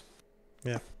games.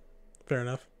 Yeah, fair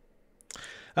enough.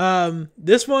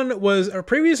 This one was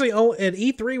previously at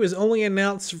E3 was only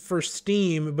announced for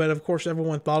Steam, but of course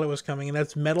everyone thought it was coming, and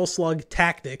that's Metal Slug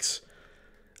Tactics.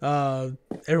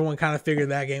 Everyone kind of figured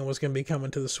that game was going to be coming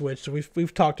to the Switch, so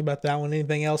we've talked about that one.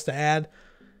 Anything else to add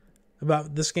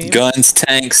about this game? Guns,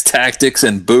 tanks, tactics,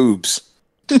 and boobs.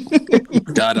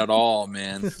 Got it all,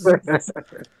 man.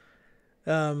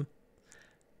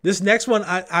 This next one,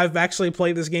 I've actually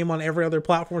played this game on every other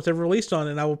platform it's ever released on,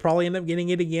 and I will probably end up getting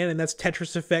it again, and that's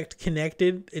Tetris Effect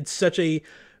Connected. It's such a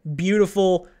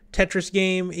beautiful Tetris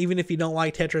game. Even if you don't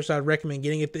like Tetris, I'd recommend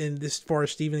getting it. And as far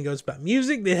as Steven goes about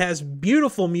music, it has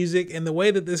beautiful music, and the way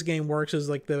that this game works is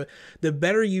like the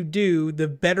better you do, the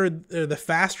better, or the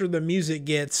faster the music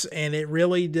gets, and it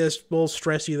really just will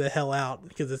stress you the hell out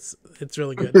because it's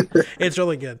really good. It's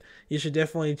really good. You should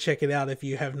definitely check it out if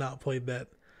you have not played that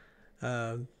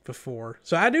before.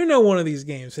 So I do know one of these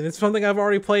games, and it's something I've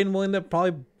already played and will end up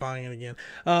probably buying it again.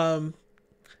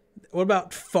 What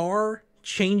about Far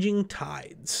Changing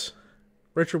Tides?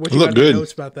 Richard, what you got to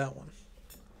notes about that one?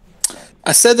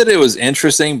 I said that it was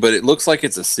interesting, but it looks like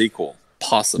it's a sequel,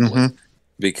 possibly,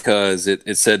 because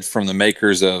it said from the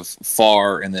makers of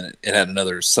Far, and then it had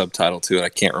another subtitle to it. I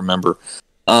can't remember.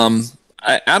 I'm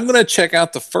gonna check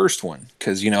out the first one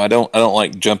because I don't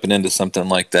like jumping into something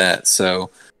like that. So.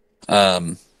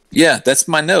 Yeah, that's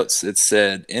my notes. It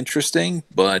said interesting,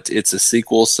 but it's a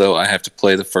sequel, so I have to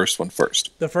play the first one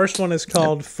first. The first one is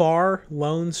called Far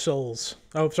Lone Souls.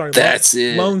 Oh, sorry. That's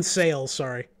it. Lone Sales,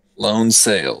 sorry. Lone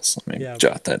Sales. Let me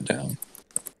jot that down.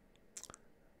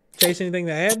 Chase, anything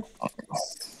to add?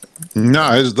 No,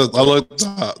 I like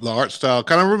the art style.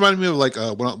 Kind of reminded me of like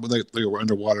when they were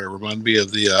underwater. It reminded me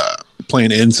of the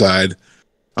playing Inside.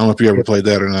 I don't know if you ever played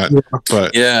that or not,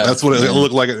 but that's what it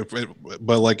looked like.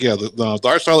 But like, the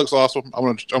art style looks awesome. I'm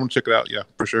gonna check it out. Yeah,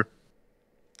 for sure.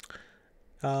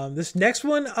 This next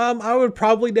one, I would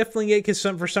probably definitely get because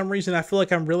for some reason I feel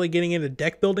like I'm really getting into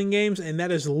deck building games, and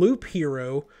that is Loop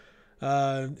Hero.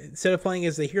 Instead of playing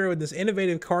as the hero in this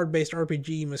innovative card-based RPG,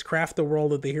 you must craft the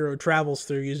world that the hero travels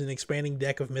through using an expanding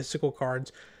deck of mystical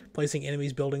cards, placing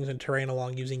enemies, buildings, and terrain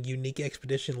along using unique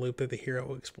expedition loop that the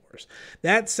hero explores.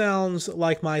 That sounds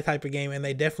like my type of game, and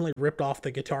they definitely ripped off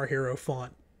the Guitar Hero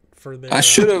font for their. I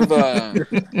should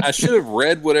have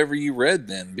read whatever you read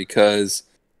then, because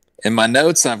In my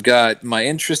notes, I've got my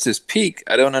interest is peak.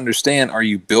 I don't understand. Are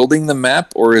you building the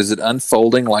map or is it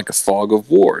unfolding like a fog of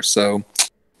war? So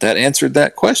that answered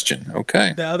that question.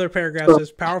 Okay. The other paragraph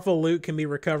says powerful loot can be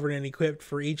recovered and equipped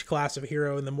for each class of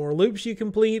hero, and the more loops you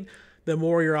complete, the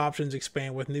more your options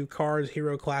expand with new cards,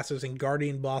 hero classes, and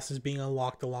guardian bosses being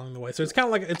unlocked along the way. So it's kind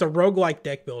of like it's a roguelike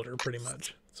deck builder, pretty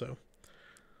much. So,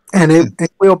 and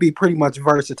it will be pretty much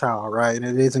versatile, right?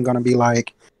 It isn't going to be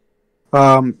like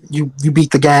you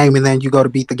beat the game and then you go to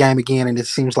beat the game again, and it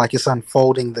seems like it's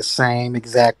unfolding the same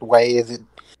exact way.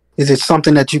 Is it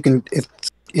something that you can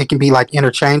it can be like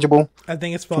interchangeable? I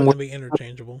think it's probably going to be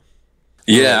interchangeable.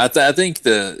 Yeah, I think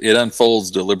it unfolds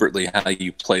deliberately how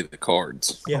you play the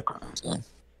cards. Yeah. Okay. So.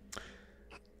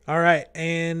 All right,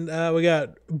 and we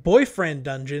got Boyfriend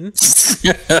Dungeon.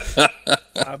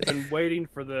 I've been waiting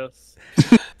for this.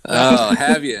 Oh,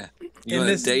 have you? You want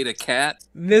to this- date a cat?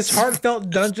 This heartfelt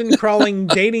dungeon crawling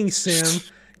dating sim.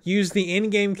 Use the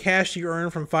in-game cash you earn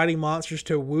from fighting monsters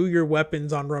to woo your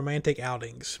weapons on romantic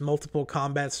outings. Multiple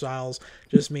combat styles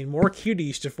just mean more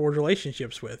cuties to forge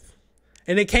relationships with.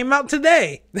 And it came out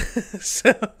today.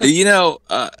 So.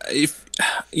 If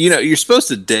you're supposed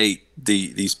to date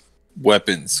these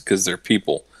weapons because they're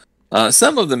people.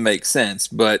 Some of them make sense,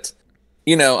 but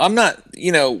I'm not.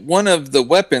 One of the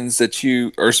weapons that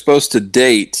you are supposed to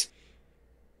date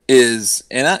is,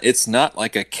 and it's not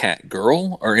like a cat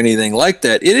girl or anything like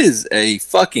that. It is a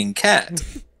fucking cat.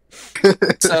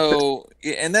 So,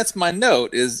 and that's my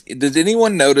note. Is did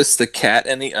anyone notice the cat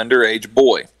and the underage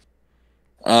boy?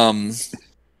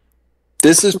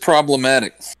 This is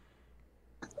problematic.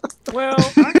 Well,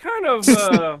 I kind of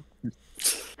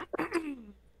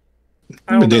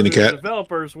I don't know who the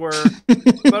developers were,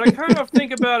 but I kind of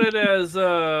think about it as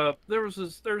there's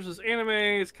this anime.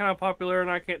 It's kind of popular,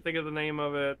 and I can't think of the name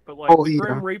of it, but like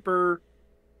Grim Reaper,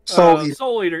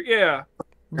 Soul Eater, yeah.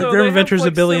 The Grim Adventures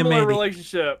of Billy and Mandy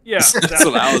relationship, yeah. That's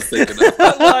what I was thinking of.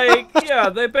 But like, yeah,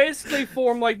 they basically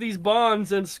form like these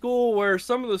bonds in school where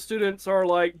some of the students are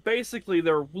like basically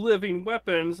they're living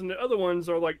weapons, and the other ones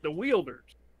are like the wielders.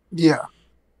 Yeah.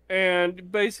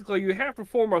 And basically, you have to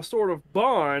form a sort of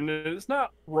bond, and it's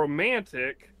not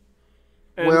romantic.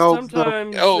 And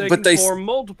sometimes they form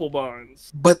multiple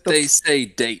bonds. But they say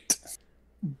date.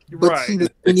 Right. See,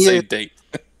 they say date.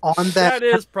 On that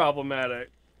is problematic.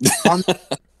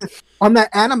 On that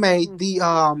anime,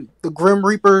 the Grim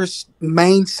Reaper's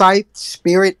main scythe,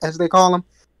 Spirit, as they call him,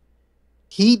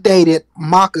 he dated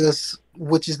Maka's,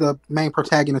 which is the main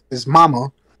protagonist's mama,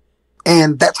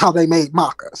 and that's how they made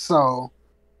Maka. So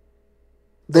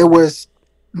there was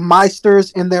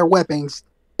Meisters and their weapons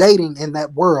dating in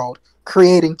that world,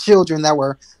 creating children that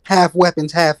were half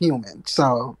weapons, half human.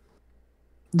 So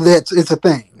it's a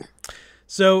thing.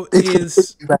 So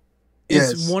is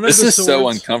one of this the is swords, so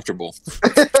uncomfortable.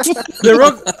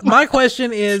 My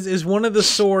question is one of the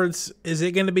swords, is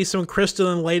it going to be some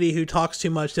crystalline lady who talks too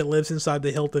much that lives inside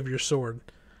the hilt of your sword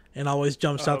and always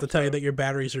jumps out to tell you that your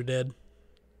batteries are dead?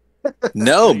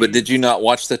 No, but did you not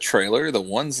watch the trailer? The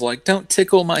one's like, "Don't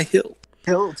tickle my hilt."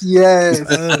 Yes.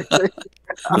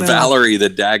 Valerie the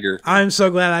dagger. I'm so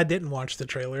glad I didn't watch the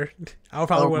trailer. I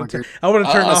probably would have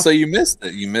turned off. So you missed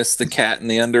it. You missed the cat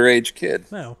and the underage kid.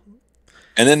 No.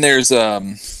 And then there's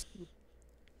I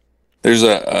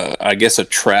guess a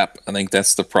trap. I think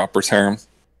that's the proper term.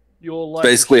 You'll like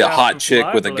basically a hot chick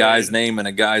with a guy's name and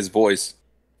a guy's voice.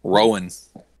 Rowan.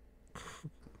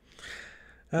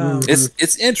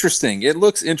 It's interesting. It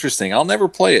looks interesting. I'll never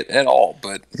play it at all,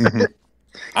 but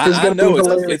I know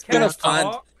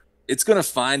it's gonna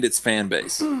find its fan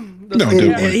base.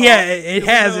 Yeah, it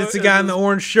has. It's a guy in the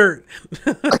orange shirt.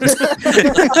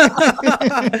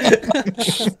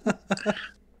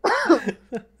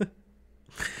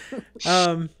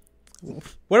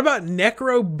 What about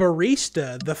Necro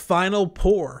Barista, the final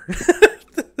pour?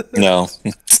 No.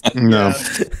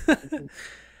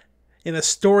 In a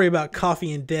story about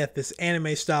coffee and death, this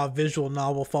anime-style visual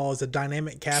novel follows a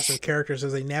dynamic cast of characters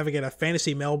as they navigate a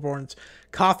fantasy Melbourne's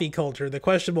coffee culture, the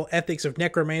questionable ethics of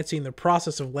necromancy, and the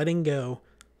process of letting go.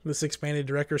 This expanded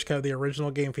director's cut of the original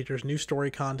game features new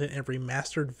story content and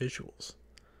remastered visuals.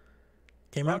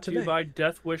 Came out today. By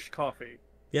Death Wish Coffee.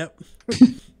 Yep.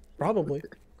 Probably.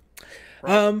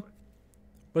 What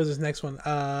is this next one?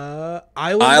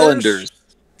 Islanders.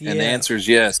 Yeah. And the answer is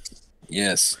yes.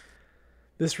 Yes.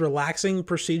 This relaxing,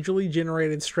 procedurally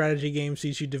generated strategy game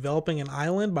sees you developing an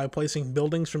island by placing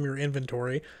buildings from your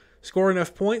inventory. Score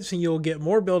enough points and you'll get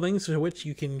more buildings to which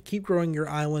you can keep growing your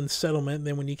island settlement.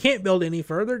 Then when you can't build any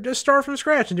further, just start from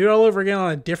scratch and do it all over again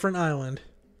on a different island.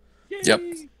 Yep.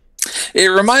 It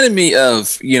reminded me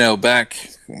of, back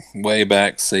way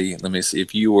back. See, let me see.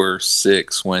 If you were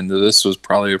 6 when this was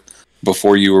probably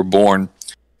before you were born,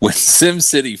 when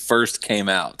SimCity first came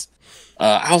out,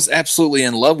 I was absolutely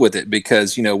in love with it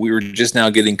because we were just now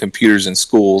getting computers in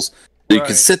schools. So you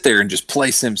could sit there and just play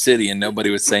SimCity and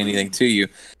nobody would say anything to you.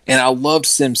 And I loved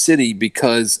SimCity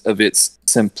because of its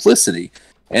simplicity.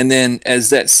 And then as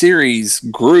that series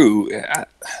grew,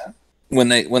 when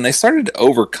they started to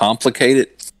overcomplicate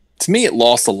it, to me it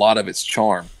lost a lot of its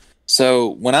charm. So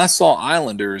when I saw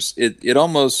Islanders,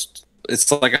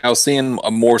 it's like I was seeing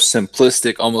a more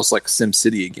simplistic, almost like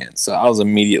SimCity again. So I was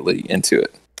immediately into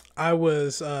it. I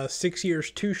was 6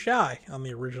 years too shy on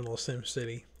the original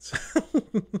SimCity.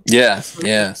 Yeah.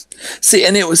 See,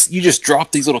 and you just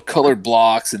dropped these little colored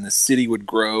blocks, and the city would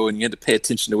grow, and you had to pay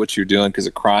attention to what you're doing because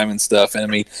of crime and stuff. And I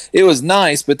mean, it was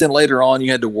nice, but then later on,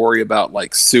 you had to worry about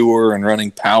like sewer and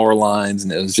running power lines,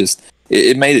 and it was just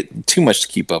it made it too much to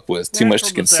keep up with, too much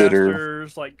to consider.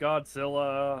 Like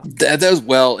Godzilla.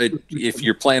 If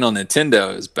you're playing on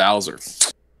Nintendo, it's Bowser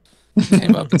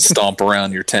came up and stomp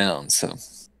around your town. So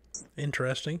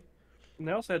interesting. And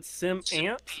they also had Sim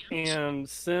Ant and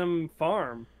Sim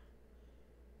Farm.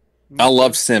 I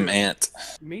love Sim Ant.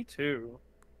 Me too.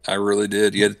 I really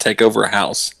did. You had to take over a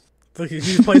house. Like you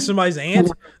play somebody's ant?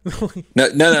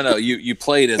 No. You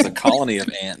played as a colony of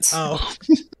ants. Oh.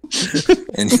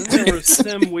 And then there was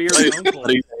Sim Weird Uncle.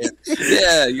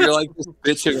 Yeah, you're like this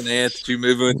bitch of an ant that you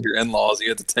move in with your in-laws. You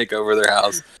have to take over their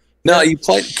house. No, you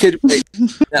played.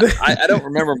 I don't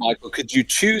remember, Michael. Could you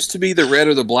choose to be the red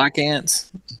or the black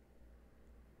ants?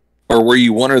 Or were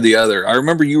you one or the other? I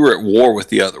remember you were at war with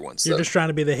the other ones. You're just trying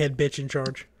to be the head bitch in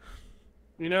charge.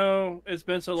 It's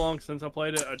been so long since I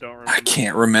played it, I don't remember. I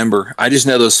can't remember. I just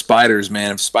know those spiders,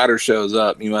 man. If Spider shows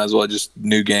up, you might as well just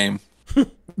new game.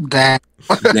 Damn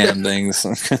things.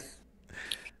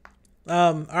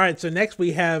 All right, so next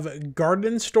we have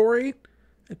Garden Story.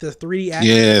 It's a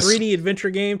 3D adventure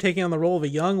game taking on the role of a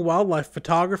young wildlife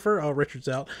photographer, Richard's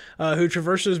out, who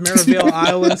traverses Maryvale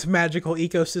Island's magical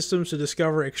ecosystems to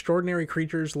discover extraordinary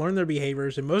creatures, learn their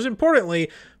behaviors, and most importantly,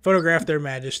 photograph their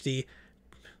majesty.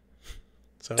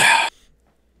 So,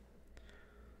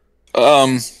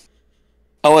 I'll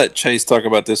let Chase talk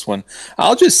about this one.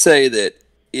 I'll just say that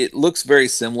it looks very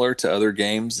similar to other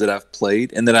games that I've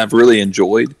played and that I've really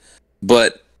enjoyed,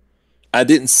 but I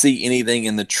didn't see anything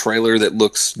in the trailer that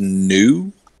looks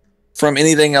new from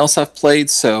anything else I've played,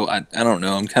 so I don't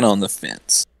know. I'm kind of on the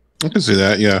fence. I can see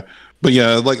that, yeah. But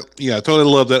I totally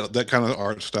love that kind of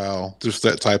art style, just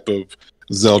that type of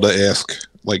Zelda-esque,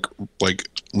 like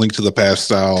Link to the Past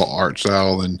style art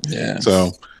style, and it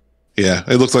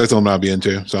looks like something I'll be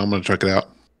into. So I'm gonna check it out.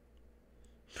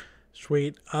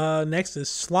 Sweet. Next is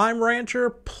Slime Rancher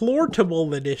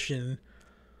Portable Edition.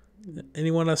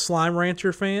 Anyone a Slime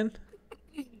Rancher fan?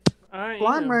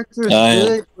 Slime Rancher is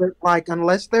good, but like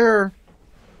unless they're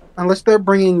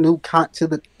bringing new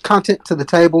content to the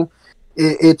table,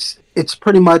 it's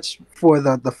pretty much for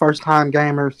the first time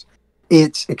gamers.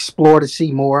 It's explore to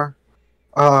see more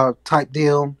type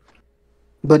deal,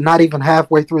 but not even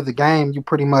halfway through the game, you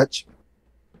pretty much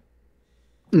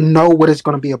know what it's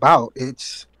going to be about.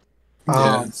 It's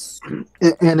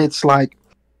and it's like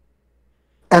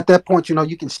at that point,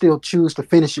 you can still choose to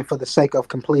finish it for the sake of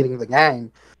completing the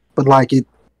game. But like it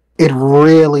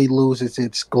really loses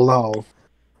its glow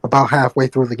about halfway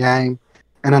through the game,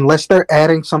 and unless they're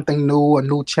adding something new, a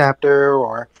new chapter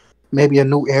or maybe a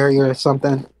new area or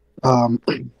something,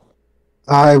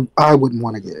 I wouldn't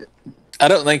want to get it. I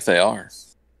don't think they are.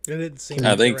 It didn't seem.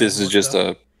 I think this is just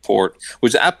a port,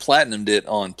 which I platinumed it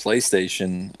on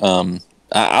PlayStation.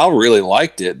 I really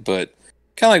liked it, but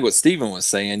kind of like what Steven was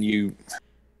saying,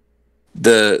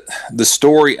 the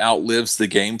story outlives the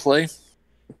gameplay.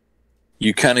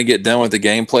 You kind of get done with the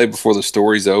gameplay before the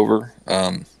story's over.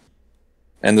 And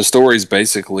the story's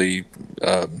basically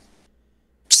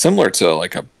similar to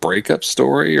like a breakup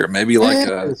story or maybe like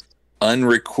a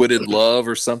unrequited love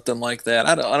or something like that.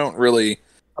 I don't really...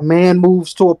 A man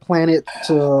moves to a planet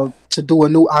to do a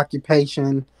new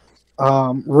occupation,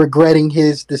 regretting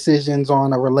his decisions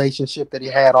on a relationship that he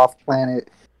had off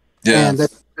planet. Yeah. And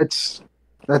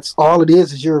that's all it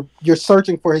is you're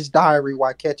searching for his diary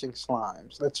while catching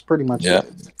slimes. That's pretty much it.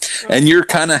 And you're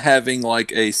kind of having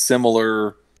like a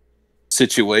similar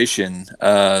situation.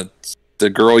 The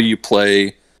girl you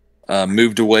play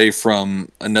moved away from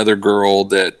another girl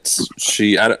that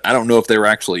I don't know if they were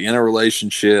actually in a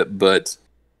relationship, but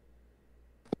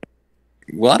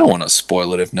I don't want to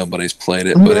spoil it if nobody's played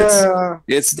it, but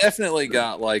it's definitely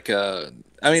got like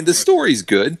the story's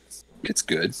good. It's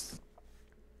good.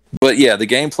 But yeah, the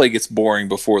gameplay gets boring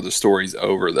before the story's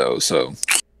over, though. So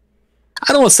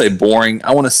I don't want to say boring.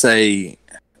 I want to say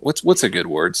what's a good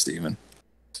word, Steven?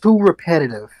 Too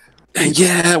repetitive.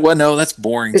 Yeah, well, no, that's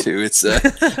boring too. It's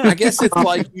I guess it's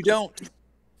like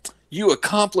you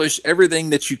accomplish everything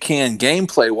that you can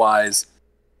gameplay wise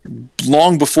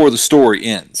long before the story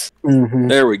ends. Mm-hmm.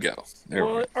 There we go.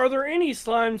 Well, are there any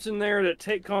slimes in there that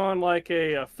take on like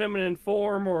a feminine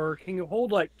form, or can you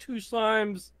hold like two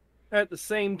slimes at the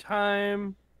same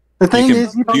time? The thing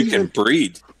is, you can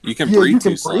breed. You can Yeah, breed you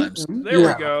two can breed slimes. them. There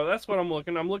Yeah. we go. That's what I'm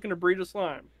looking. I'm looking to breed a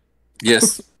slime.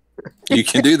 Yes, you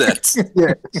can do that.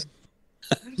 Yes.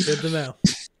 Good to know.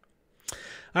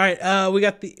 All right,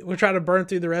 we're trying to burn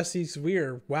through the rest of these.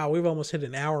 We've almost hit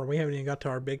an hour. We haven't even got to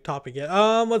our big topic yet.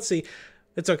 Let's see.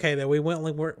 It's okay though. We went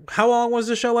how long was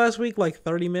the show last week? Like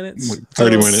 30 minutes.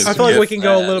 30 minutes. I feel like If we can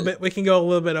go a that. little bit. We can go a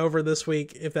little bit over this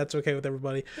week if that's okay with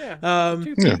everybody. Yeah.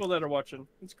 Two people that are watching.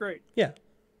 It's great. Yeah,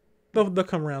 they'll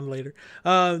come around later.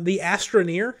 The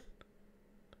Astroneer.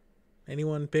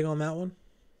 Anyone big on that one?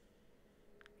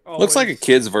 Looks like a Always.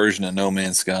 kid's version of No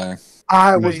Man's Sky.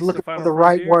 I Face was the looking for Final the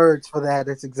right Frontier. words for that.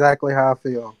 That's exactly how I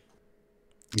feel.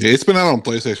 Yeah, it's been out on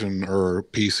PlayStation or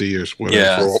PC or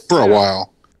whatever Yeah. for a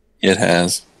while. It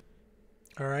has.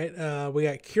 All right. We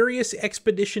got Curious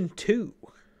Expedition 2.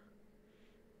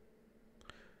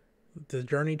 The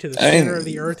Journey to the Center of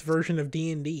the Earth version of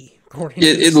D&D.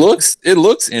 It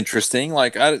looks interesting.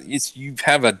 Like you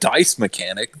have a dice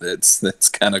mechanic that's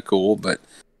kind of cool, but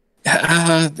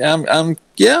I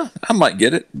might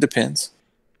get it. Depends.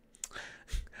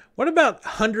 What about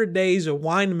 100 Days of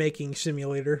Winemaking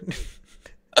Simulator?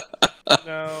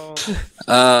 No.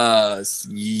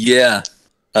 Yeah.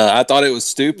 I thought it was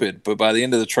stupid, but by the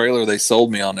end of the trailer, they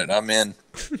sold me on it. I'm in.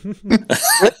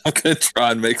 I'm gonna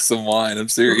try and make some wine. I'm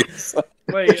serious.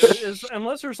 Wait,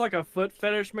 unless there's like a foot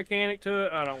fetish mechanic to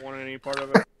it, I don't want any part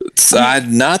of it.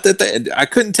 I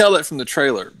couldn't tell that from the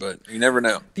trailer, but you never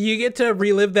know. Do you get to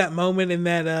relive that moment in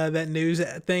that news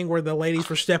thing where the ladies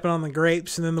were stepping on the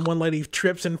grapes and then the one lady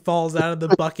trips and falls out of the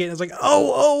bucket and it's like,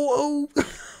 oh.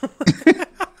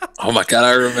 Oh my god,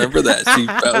 I remember that.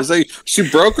 I was like, she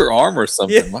broke her arm or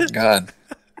something. Yeah. My god.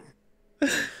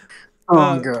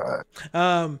 Oh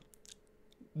god.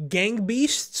 Gang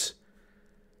Beasts,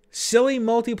 silly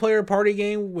multiplayer party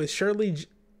game with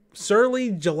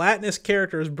surly gelatinous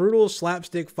characters, brutal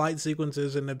slapstick fight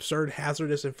sequences, and absurd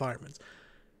hazardous environments.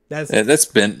 That's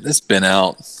been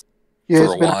out Yeah,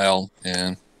 for a while.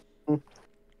 Yeah.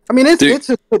 I mean, it's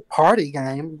a good party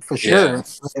game for sure.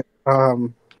 Yeah.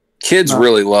 Kids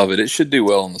really love it. It should do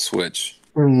well on the Switch.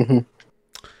 Mm-hmm.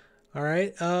 All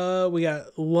right. We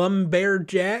got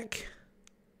Lumberjack.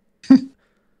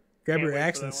 Grab your wait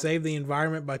axe for and that one. save the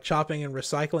environment by chopping and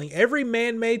recycling every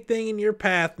man-made thing in your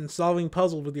path and solving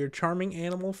puzzles with your charming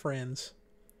animal friends.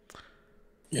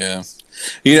 Yeah.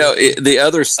 The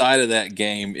other side of that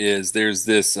game is there's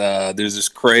this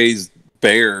crazed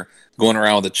bear going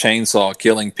around with a chainsaw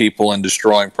killing people and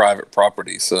destroying private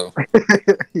property. So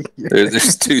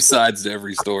there's two sides to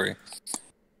every story.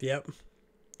 Yep.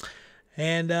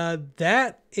 And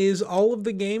that is all of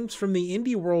the games from the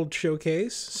Indie World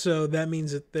Showcase. So that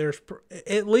means that there's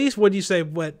at least, what'd you say,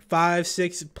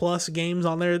 5-6 plus games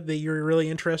on there that you're really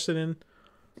interested in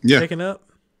picking up?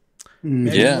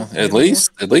 Maybe Yeah, more, at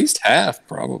least half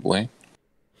probably.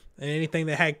 And anything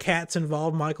that had cats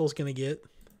involved, Michael's going to get.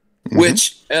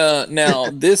 Which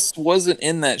now this wasn't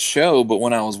in that show, but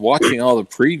when I was watching all the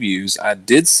previews, I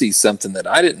did see something that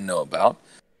I didn't know about.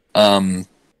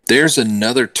 There's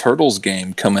another Turtles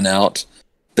game coming out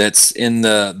that's in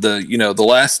the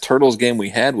last Turtles game we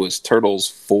had was Turtles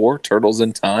 4, Turtles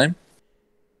in Time,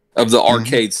 of the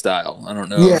arcade style. I don't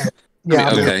know.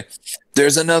 Yeah. Okay.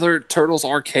 There's another Turtles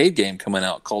arcade game coming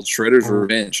out called Shredder's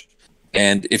Revenge.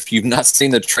 And if you've not seen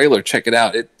the trailer, check it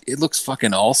out. It looks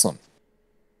fucking awesome.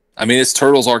 I mean, it's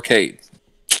Turtles arcade.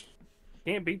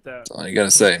 Can't beat that. That's all you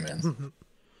gotta say, man.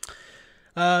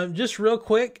 Just real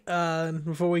quick,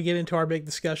 before we get into our big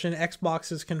discussion, Xbox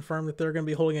has confirmed that they're going to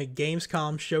be holding a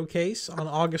Gamescom showcase on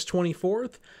August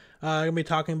 24th. Going to be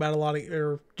talking about a lot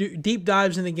of deep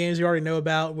dives into games you already know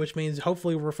about, which means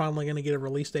hopefully we're finally going to get a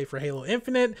release date for Halo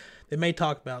Infinite. They may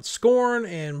talk about Scorn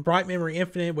and Bright Memory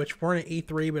Infinite, which weren't at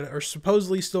E3 but are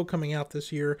supposedly still coming out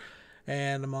this year,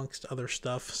 and amongst other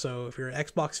stuff. So if you're an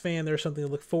Xbox fan, there's something to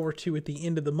look forward to at the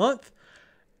end of the month.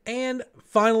 And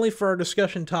finally, for our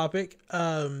discussion topic,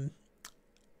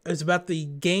 is about the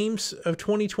games of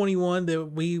 2021 that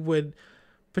we would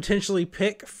potentially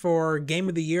pick for Game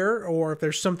of the Year, or if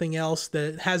there's something else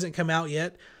that hasn't come out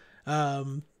yet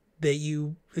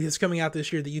that is coming out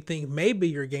this year that you think may be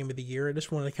your Game of the Year. I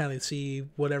just want to kind of see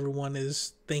what everyone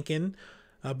is thinking.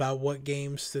 about what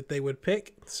games that they would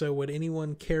pick. So would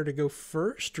anyone care to go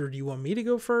first, or do you want me to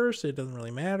go first? It doesn't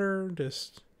really matter.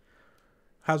 Just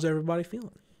how's everybody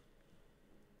feeling?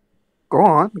 Go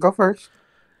on, go first.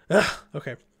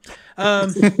 Okay.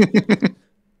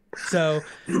 So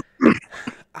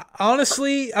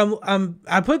honestly,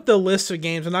 I put the list of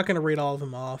games. I'm not going to read all of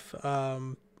them off.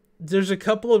 There's a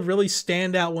couple of really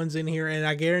standout ones in here, and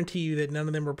I guarantee you that none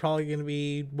of them are probably going to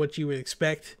be what you would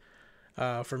expect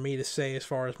for me to say as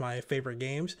far as my favorite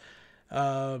games.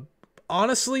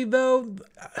 Honestly, though,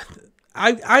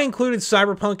 I included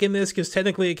Cyberpunk in this because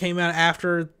technically it came out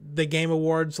after the Game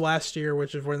Awards last year,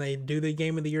 which is when they do the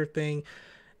Game of the Year thing.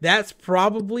 That's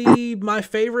probably my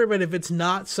favorite, but if it's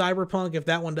not Cyberpunk, if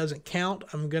that one doesn't count,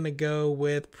 I'm going to go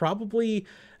with probably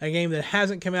a game that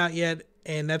hasn't come out yet,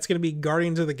 and that's going to be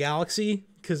Guardians of the Galaxy,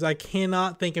 because I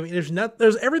cannot think of it.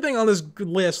 There's everything on this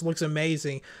list looks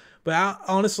amazing, but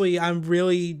honestly, I'm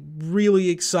really, really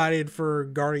excited for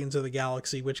Guardians of the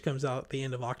Galaxy, which comes out at the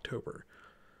end of October.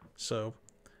 So,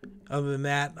 other than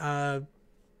that,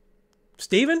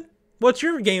 Steven, what's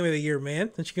your game of the year, man?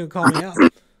 That you can call me out.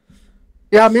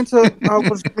 Yeah, I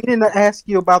was meaning to ask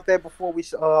you about that before we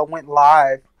went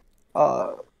live.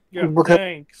 Yeah, because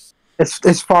thanks.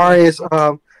 as far as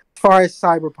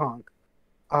Cyberpunk,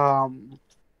 I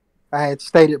had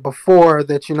stated before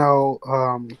that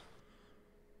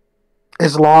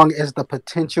as long as the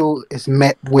potential is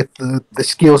met with the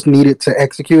skills needed to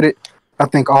execute it, I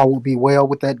think all will be well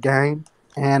with that game.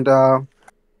 And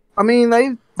I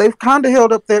mean, they've kind of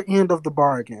held up their end of the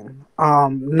bargain.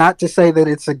 Not to say that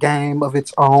it's a game of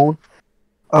its own,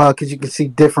 because you can see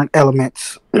different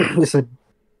elements. It's a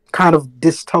kind of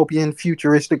dystopian,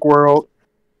 futuristic world.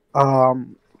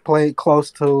 Played close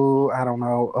to, I don't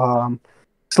know,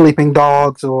 Sleeping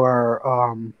Dogs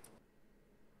or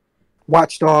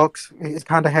Watch Dogs. It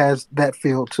kind of has that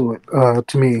feel to it,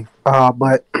 to me.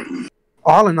 But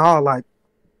all in all, like,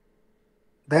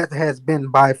 that has been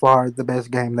by far the best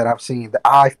game that I've seen that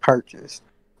I've purchased.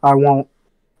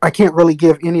 I can't really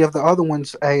give any of the other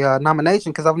ones a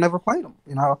nomination because I've never played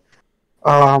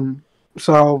them,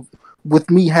 So with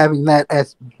me having that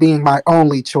as being my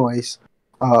only choice,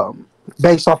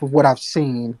 based off of what I've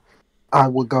seen, I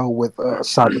would go with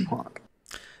Cyberpunk.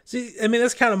 See, I mean,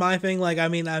 that's kind of my thing. Like, I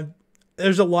mean,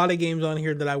 there's a lot of games on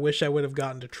here that I wish I would have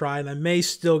gotten to try, and I may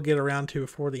still get around to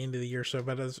before the end of the year. So,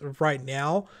 but as of right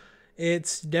now,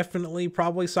 it's definitely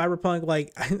probably Cyberpunk.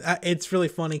 Like, it's really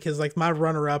funny because like my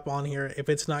runner-up on here, if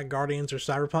it's not Guardians or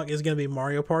Cyberpunk, is going to be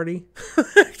Mario Party,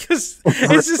 because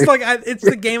it's just like it's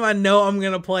the game I know I'm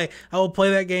going to play. I will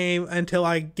play that game until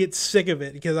I get sick of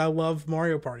it because I love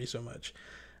Mario Party so much.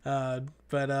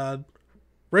 But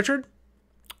Richard,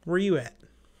 where are you at?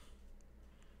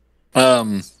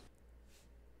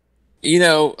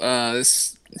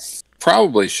 It's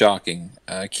probably shocking.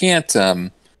 I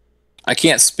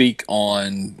can't speak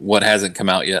on what hasn't come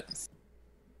out yet.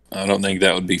 I don't think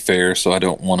that would be fair, so I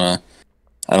don't want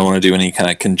to do any kind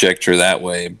of conjecture that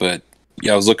way. But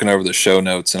yeah, I was looking over the show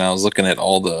notes and I was looking at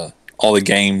all the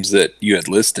games that you had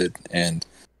listed, and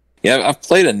yeah, I've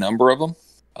played a number of them,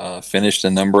 finished a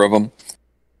number of them.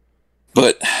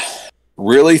 But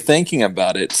really thinking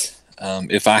about it,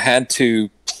 if I had to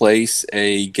place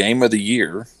a game of the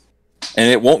year,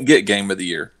 and it won't get game of the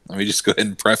year, let me just go ahead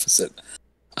and preface it.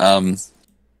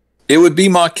 It would be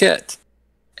Maquette.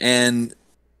 And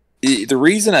the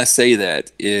reason I say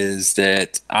that is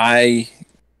that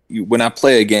when I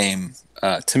play a game,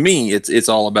 to me, it's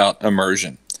all about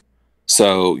immersion.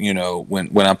 So,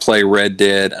 when I play Red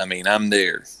Dead, I mean, I'm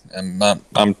there.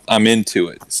 I'm into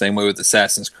it. Same way with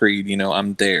Assassin's Creed,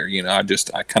 I'm there.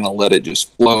 I kind of let it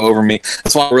just flow over me.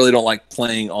 That's why I really don't like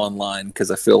playing online, because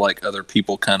I feel like other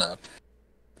people kind of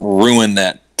ruin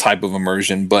that type of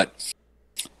immersion. But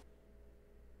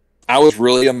I was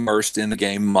really immersed in the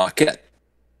game Maquette.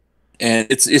 And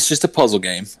it's just a puzzle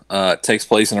game. It takes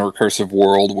place in a recursive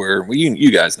world where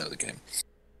you guys know the game.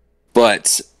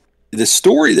 But the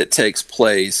story that takes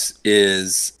place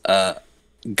is a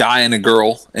guy and a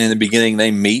girl. In the beginning,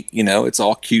 they meet. It's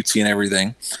all cutesy and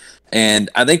everything. And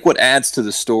I think what adds to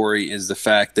the story is the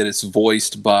fact that it's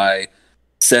voiced by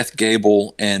Seth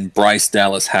Gable and Bryce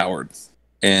Dallas Howard.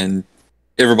 And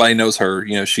everybody knows her.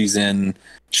 She was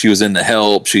in The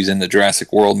Help. She's in the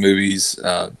Jurassic World movies.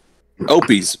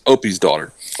 Opie's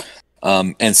daughter.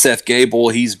 And Seth Gable,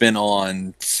 he's been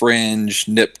on Fringe,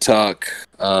 Nip Tuck.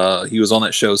 He was on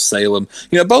that show Salem.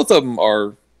 Both of them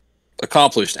are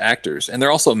accomplished actors, and they're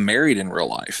also married in real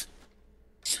life.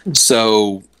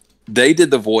 So they did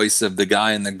the voice of the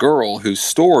guy and the girl whose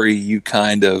story you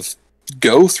kind of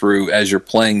go through as you're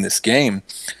playing this game.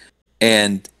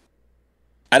 And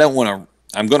I don't want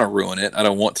I'm going to ruin it. I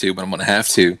don't want to, but I'm going to have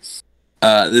to.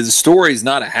 The story's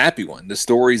not a happy one. The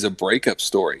story's a breakup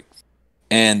story.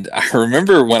 And I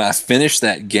remember when I finished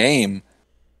that game,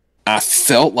 I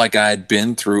felt like I had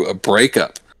been through a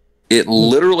breakup. It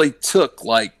literally took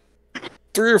like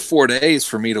 3 or 4 days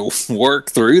for me to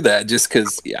work through that, just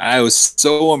because I was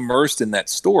so immersed in that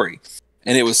story.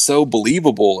 And it was so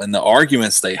believable, and the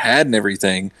arguments they had and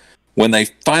everything. When they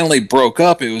finally broke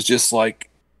up, it was just like,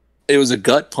 it was a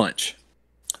gut punch.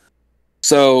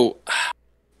 So,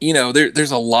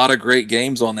 there's a lot of great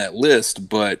games on that list,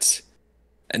 but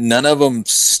none of them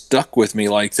stuck with me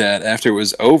like that after it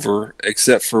was over,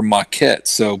 except for Maquette.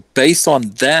 So based on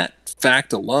that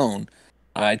fact alone,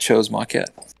 I chose Maquette.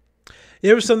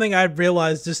 There was something I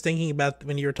realized just thinking about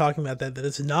when you were talking about that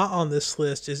it's not on this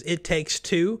list, is It Takes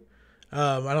Two.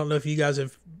 I don't know if you guys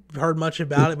have heard much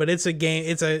about it, but it's a game.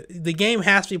 The game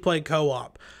has to be played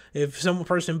co-op. If some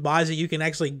person buys it, you can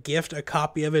actually gift a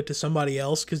copy of it to somebody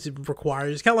else because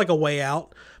it's kind of like a way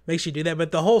out, makes you do that.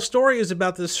 But the whole story is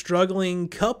about this struggling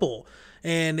couple,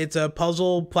 and it's a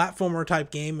puzzle platformer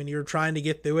type game, and you're trying to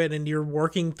get through it, and you're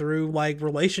working through like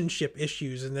relationship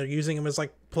issues, and they're using them as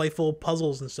like playful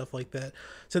puzzles and stuff like that.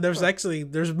 So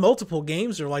there's multiple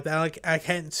games that are like that. I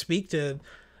can't speak to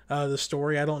the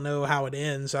story. I don't know how it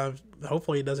ends.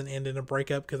 Hopefully it doesn't end in a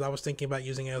breakup, because I was thinking about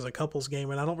using it as a couples game,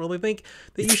 and I don't really think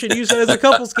that you should use it as a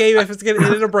couples game if it's going to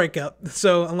end in a breakup.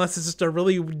 So unless it's just a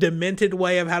really demented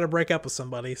way of how to break up with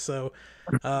somebody. So,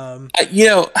 I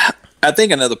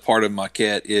think another part of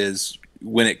Maquette is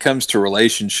when it comes to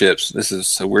relationships, this is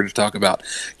so weird to talk about,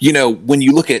 when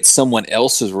you look at someone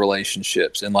else's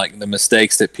relationships and like the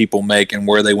mistakes that people make and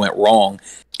where they went wrong,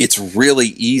 it's really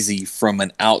easy from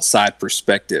an outside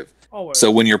perspective. Always.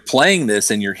 So when you're playing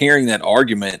this and you're hearing that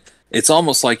argument, it's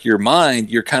almost like your mind,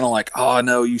 you're kind of like, oh,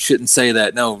 no, you shouldn't say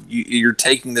that. No, you're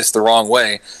taking this the wrong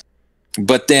way.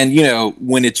 But then,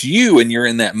 when it's you and you're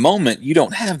in that moment, you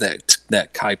don't have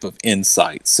that type of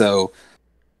insight. So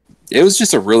it was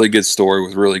just a really good story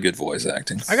with really good voice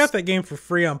acting. I got that game for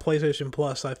free on PlayStation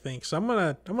Plus, I think. So I'm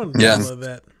gonna download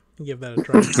that and give that a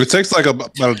try. It takes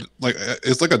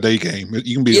it's like a day game.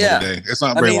 You can beat it in a day. It's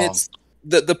not very long.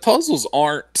 The puzzles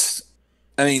aren't.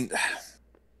 I mean,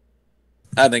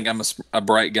 I think I'm a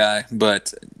bright guy,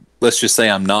 but let's just say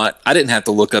I'm not. I didn't have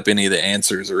to look up any of the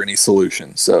answers or any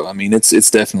solutions. So I mean, it's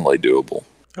definitely doable.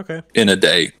 Okay. In a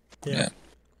day. Yeah.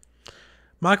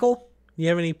 Michael, you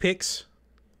have any picks?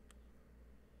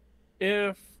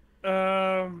 If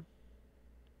I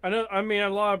know, I mean, a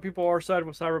lot of people are siding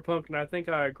with Cyberpunk, and I think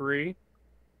I agree.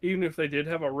 Even if they did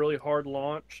have a really hard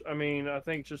launch, I mean, I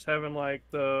think just having like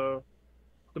the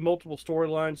multiple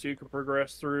storylines so you can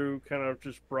progress through kind of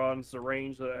just broadens the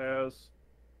range that it has.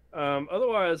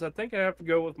 Otherwise, I think I have to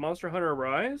go with Monster Hunter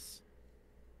Rise,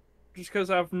 just because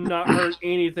I've not heard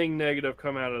anything negative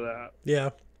come out of that. Yeah.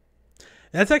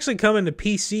 That's actually coming to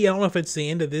PC. I don't know if it's the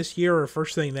end of this year or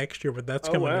first thing next year, but that's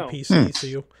coming to PC, so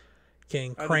you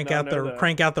can crank out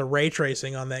the ray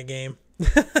tracing on that game.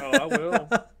 Oh, I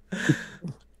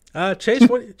will.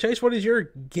 Chase, what is your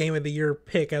game of the year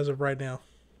pick as of right now?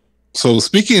 So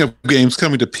speaking of games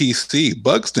coming to PC,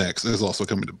 Bugsnax is also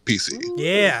coming to PC.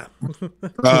 Yeah.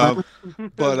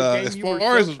 But as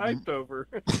far as hyped over.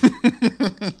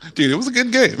 Dude, it was a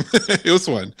good game. It was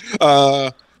fun.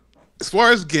 As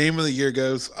far as game of the year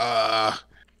goes, I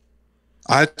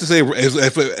have to say,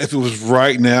 if it was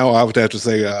right now, I would have to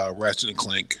say Ratchet and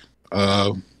Clank.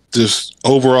 Just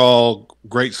overall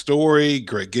great story,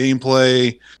 great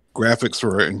gameplay, graphics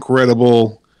were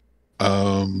incredible.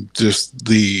 Just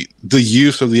the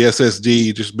use of the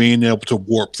SSD, just being able to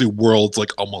warp through worlds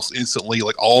like almost instantly,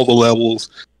 like all the levels,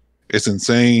 it's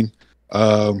insane.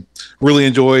 Really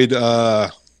enjoyed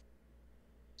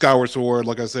Skyward Sword.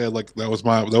 Like I said, like that was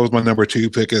my number 2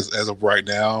 pick as of right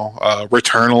now.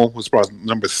 Returnal was probably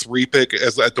number 3 pick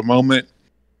as at the moment.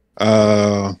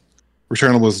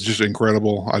 Returnal was just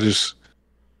incredible.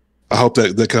 I hope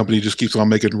that the company just keeps on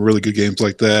making really good games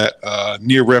like that.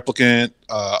 Near Replicant,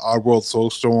 Oddworld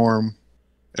Soulstorm,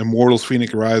 Immortals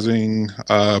Phoenix Rising,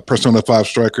 Persona 5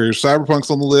 Strikers,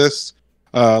 Cyberpunk's on the list.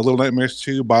 Little Nightmares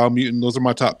 2, Biomutant. Those are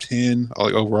my top 10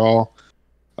 like overall.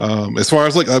 As far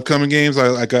as like upcoming games,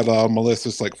 I got on my list.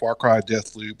 It's like Far Cry,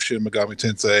 Deathloop, Shin Megami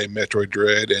Tensei, Metroid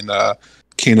Dread, and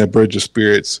Kena Bridge of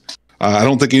Spirits. I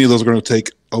don't think any of those are going to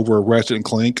take over Ratchet and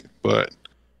Clank, but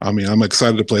I mean, I'm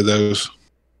excited to play those.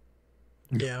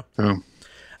 Yeah.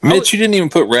 Mitch, you didn't even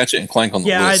put Ratchet and Clank on the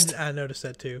list. Yeah, I noticed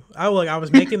that too. I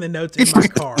was making the notes in my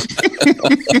car.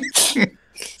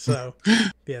 So,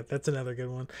 yeah, that's another good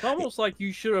one. It's almost like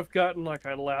you should have gotten like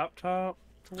a laptop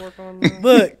to work on that.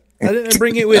 Look, I didn't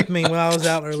bring it with me when I was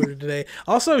out earlier today.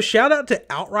 Also, shout out to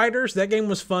Outriders. That game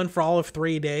was fun for all of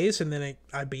 3 days, and then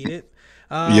I beat it.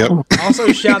 Yep.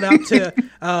 Also, shout out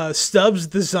to Stubbs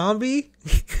the Zombie,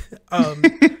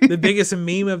 the biggest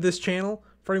meme of this channel,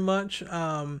 pretty much.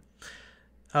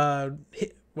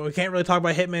 Well, we can't really talk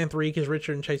about Hitman 3 because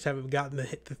Richard and Chase haven't gotten to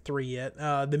hit the 3 yet.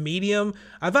 The Medium,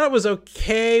 I thought it was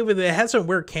okay, but it had some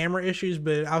weird camera issues.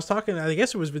 But I was talking, I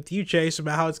guess it was with you, Chase,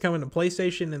 about how it's coming to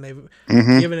PlayStation and they've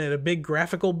given it a big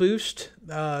graphical boost.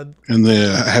 And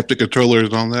the haptic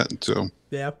controllers on that, so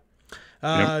yeah.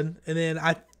 And then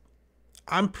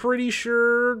I'm pretty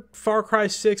sure Far Cry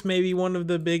 6 may be one of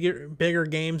the bigger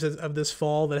games of this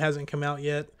fall that hasn't come out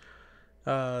yet.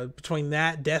 Between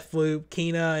that, Deathloop,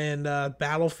 Kena, and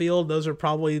Battlefield, those are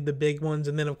probably the big ones.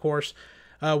 And then, of course,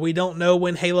 we don't know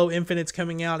when Halo Infinite's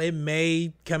coming out. It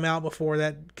may come out before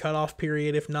that cutoff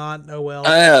period. If not, oh well.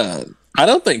 I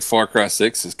don't think Far Cry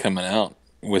 6 is coming out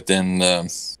within the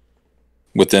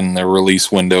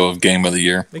release window of Game of the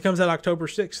Year. It comes out October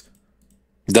 6th.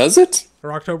 Does it?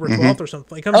 Or October 12th or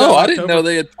something. It comes out I didn't know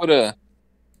they had put a...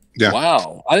 yeah.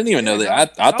 Wow. I didn't even know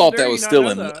that. I thought that was still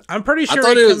in... I'm pretty sure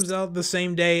it comes out the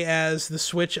same day as the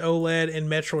Switch OLED and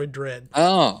Metroid Dread.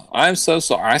 Oh, I'm so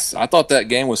sorry. I thought that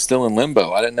game was still in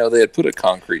limbo. I didn't know they had put a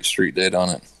concrete street date on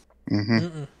it.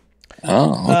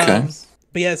 Oh, okay.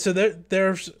 But yeah, so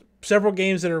there's several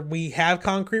games that we have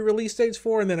concrete release dates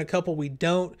for, and then a couple we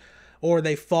don't, or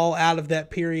they fall out of that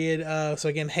period. So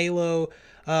again, Halo...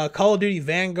 Call of Duty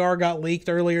Vanguard got leaked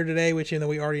earlier today, which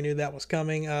we already knew that was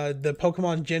coming. The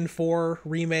Pokemon Gen 4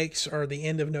 remakes are the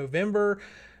end of November.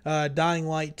 Dying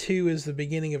Light 2 is the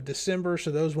beginning of December,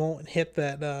 so those won't hit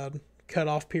that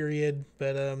cutoff period.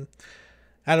 But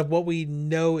out of what we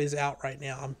know is out right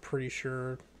now, I'm pretty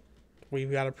sure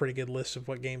we've got a pretty good list of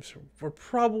what games we're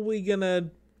probably going to,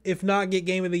 if not get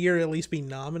Game of the Year, at least be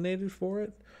nominated for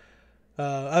it.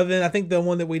 Other than I think the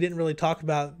one that we didn't really talk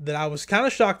about that I was kind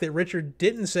of shocked that Richard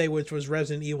didn't say, which was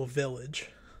Resident Evil Village.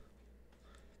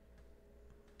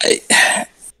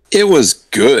 It was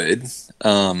good.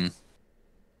 I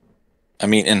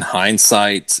mean, in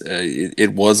hindsight,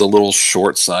 it was a little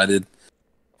short-sighted.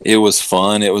 It was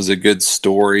fun. It was a good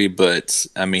story, but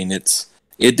I mean, it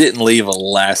didn't leave a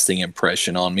lasting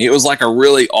impression on me. It was like a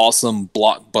really awesome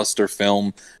blockbuster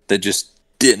film that just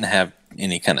didn't have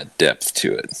any kind of depth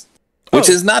to it. Which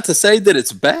is not to say that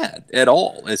it's bad at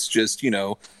all. It's just,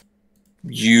 you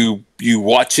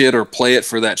watch it or play it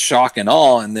for that shock and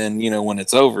awe, and then, when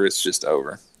it's over, it's just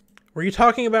over. Were you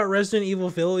talking about Resident Evil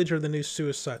Village or the new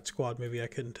Suicide Squad movie? I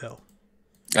couldn't tell.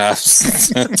 I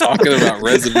was talking about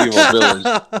Resident Evil Village.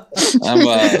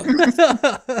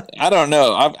 I don't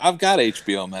know. I've got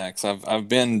HBO Max. I've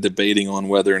been debating on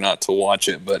whether or not to watch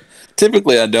it, but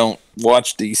typically I don't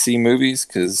watch DC movies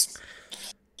because...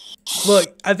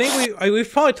 Look, I think we've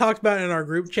probably talked about it in our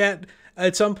group chat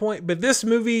at some point, but this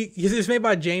movie is made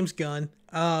by James Gunn.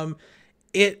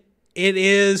 It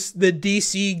is the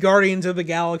DC Guardians of the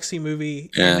Galaxy movie,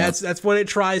 and that's what it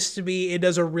tries to be. It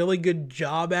does a really good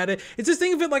job at it. It's just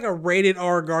think of it like a rated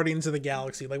R Guardians of the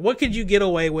Galaxy. Like, what could you get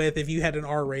away with if you had an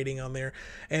R rating on there?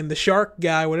 And the shark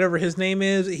guy, whatever his name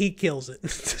is, he kills it.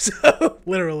 So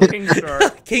literally,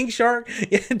 King Shark,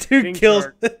 yeah, dude King kills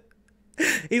Shark. It.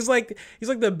 He's like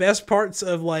the best parts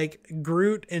of like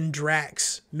Groot and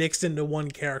Drax mixed into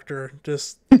one character.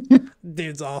 Just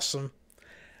dude's awesome.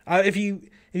 If you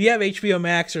have HBO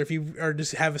Max or if you or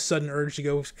just have a sudden urge to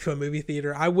go to a movie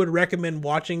theater, I would recommend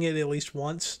watching it at least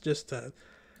once just to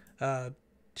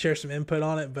share some input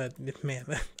on it. But man,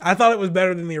 I thought it was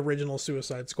better than the original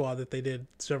Suicide Squad that they did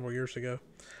several years ago,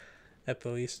 at the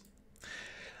least.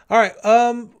 All right,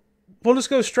 we'll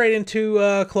just go straight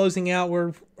into closing out.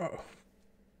 We're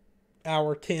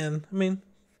hour 10. I mean,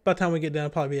 by the time we get done,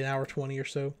 it'll probably be an hour 20 or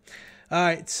so. All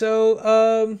right,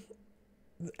 so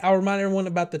I'll remind everyone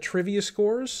about the trivia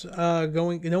scores.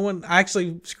 No one, I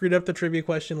actually screwed up the trivia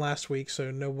question last week,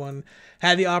 so no one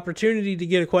had the opportunity to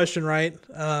get a question right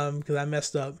because I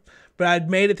messed up. But I'd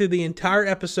made it through the entire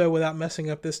episode without messing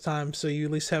up this time, so you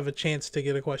at least have a chance to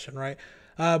get a question right.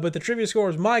 But the trivia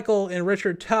scores, Michael and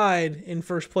Richard tied in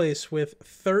first place with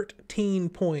 13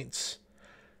 points.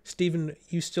 Steven,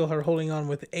 you still are holding on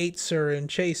with 8, sir, and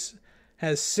Chase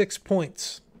has 6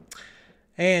 points.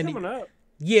 And coming up.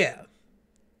 Yeah.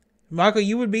 Michael,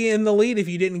 you would be in the lead if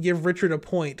you didn't give Richard a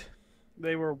point.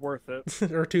 They were worth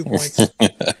it. Or 2 points. All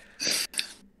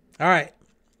right.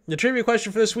 The trivia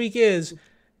question for this week is,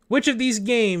 which of these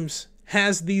games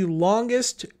has the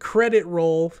longest credit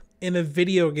roll in a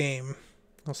video game?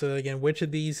 I'll say that again. Which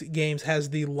of these games has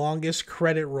the longest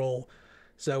credit roll?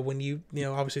 So when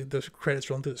obviously the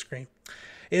credits run through the screen.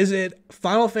 Is it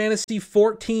Final Fantasy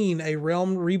XIV, A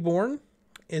Realm Reborn?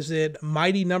 Is it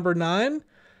Mighty Number 9,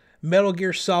 Metal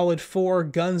Gear Solid 4,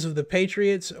 Guns of the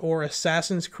Patriots, or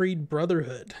Assassin's Creed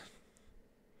Brotherhood?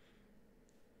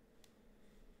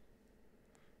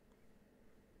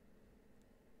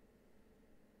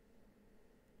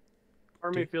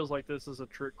 Part of me feels like this is a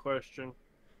trick question.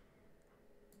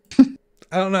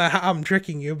 I don't know how I'm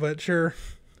tricking you, but sure.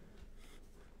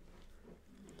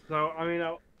 So, I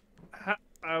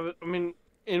mean,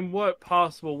 in what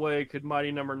possible way could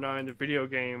Mighty Number 9, the video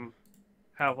game,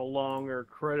 have a longer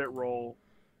credit roll,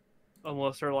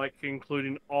 unless they're like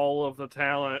including all of the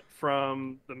talent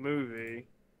from the movie?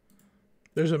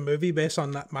 There's a movie based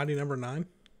on Mighty Number 9?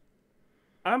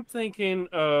 I'm thinking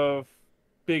of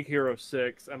Big Hero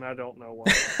 6, and I don't know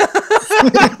why.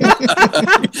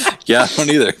 Yeah, I don't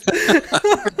either.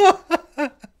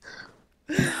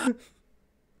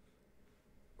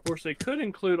 Of course, they could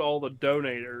include all the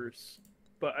donators,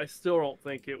 but I still don't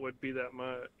think it would be that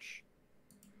much.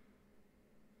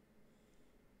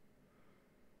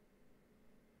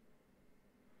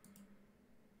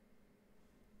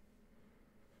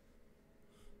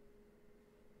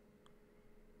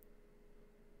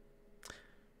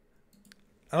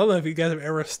 I don't know if you guys have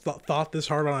ever thought this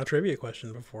hard on a trivia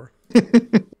question before.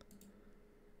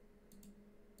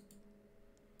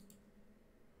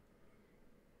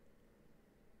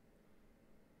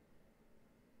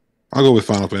 I'll go with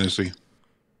Final Fantasy.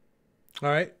 All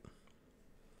right.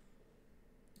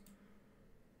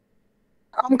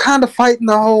 I'm kind of fighting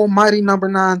the whole Mighty Number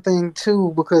 9 thing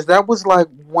too, because that was like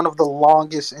one of the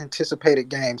longest anticipated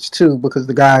games too, because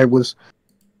the guy was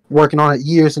working on it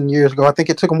years and years ago. I think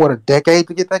it took him, a decade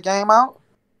to get that game out?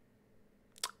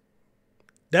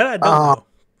 That I don't know.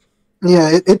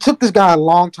 Yeah, it took this guy a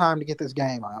long time to get this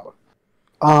game out.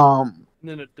 And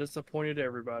then it disappointed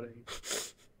everybody.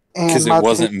 Because it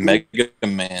wasn't Mega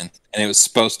Man, and it was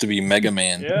supposed to be Mega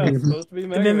Man. Yeah, it's supposed to be Mega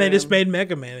Man. And then they just made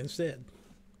Mega Man instead.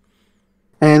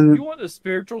 And you want the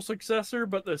spiritual successor,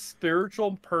 but the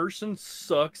spiritual person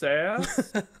sucks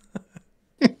ass?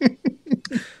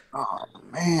 oh Do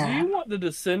man, you want the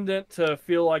descendant to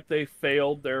feel like they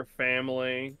failed their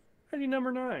family? Mighty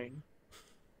Number 9.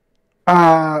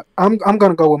 I'm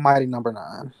gonna go with Mighty Number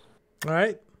 9. All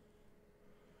right.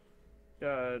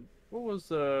 God, what was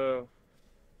the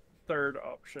third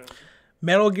option?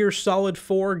 Metal Gear Solid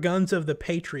 4, Guns of the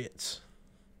Patriots.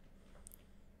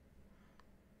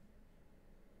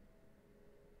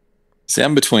 See,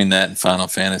 I'm between that and Final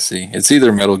Fantasy. It's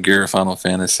either Metal Gear or Final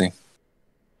Fantasy.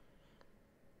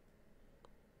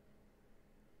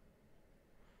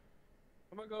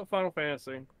 I'm gonna go Final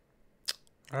Fantasy.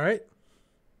 All right.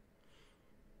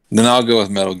 Then I'll go with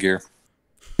Metal Gear.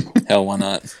 Hell, why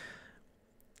not?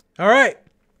 All right.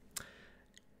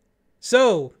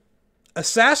 So,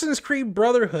 Assassin's Creed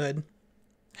Brotherhood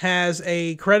has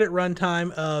a credit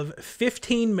runtime of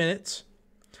 15 minutes.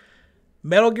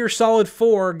 Metal Gear Solid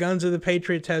 4, Guns of the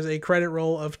Patriots, has a credit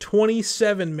roll of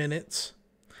 27 minutes.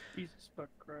 Jesus fuck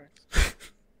Christ.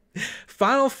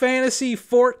 Final Fantasy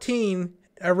XIV,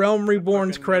 A Realm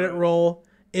Reborn's credit roll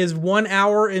is 1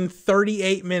 hour and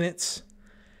 38 minutes.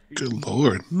 Good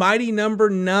Lord. Mighty Number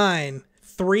 9,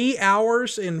 3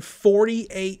 hours and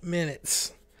 48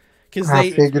 minutes. Because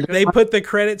they put the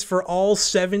credits for all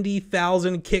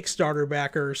 70,000 Kickstarter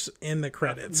backers in the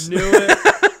credits. Knew it.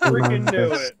 Freaking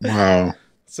knew it. Wow.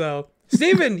 So,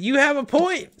 Steven, you have a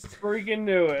point. Freaking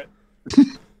knew it.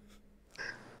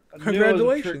 Congratulations. It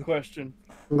was a trick question.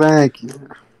 Thank you.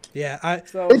 Yeah,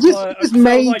 So It just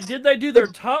made- like, did they do their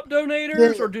top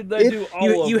donators or did they do all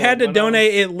of them? you had to And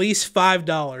donate at least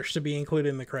 $5 to be included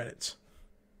in the credits.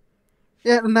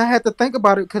 Yeah, and I had to think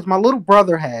about it because my little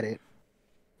brother had it,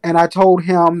 and I told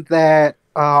him that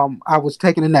I was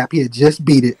taking a nap. He had just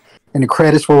beat it, and the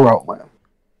credits were rolling.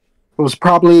 It was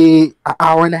probably an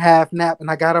hour and a half nap,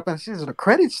 and I got up and said, "Is the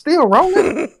credits still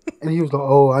rolling?" And he was like,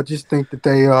 "Oh, I just think that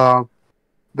they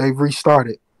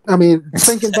restarted." I mean,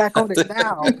 thinking back on it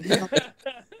now, I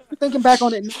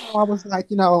was like,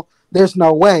 there's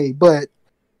no way. But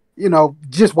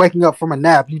just waking up from a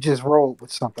nap, you just rolled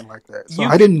with something like that. So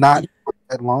I did not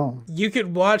that long. You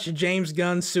could watch James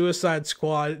Gunn's Suicide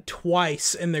Squad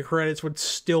twice, and the credits would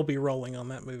still be rolling on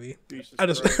that movie. Jesus I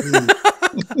just, Christ.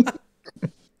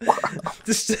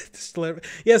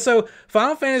 yeah. So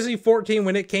Final Fantasy XIV,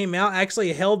 when it came out,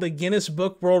 actually held the Guinness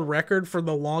Book World Record for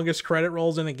the longest credit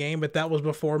rolls in a game, but that was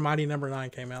before Mighty Number 9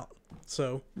 came out.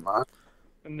 So,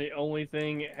 And the only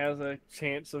thing it has a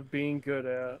chance of being good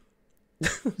at.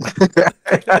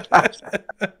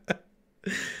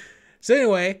 So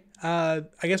anyway, I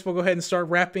guess we'll go ahead and start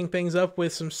wrapping things up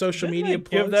with some social Didn't media they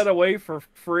plugs. give that away for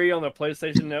free on the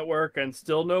PlayStation Network and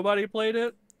still nobody played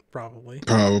it? Probably.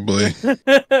 I'll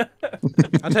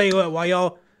tell you what, while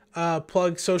y'all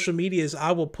plug social medias,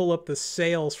 I will pull up the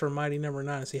sales for Mighty Number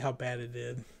 9 and see how bad it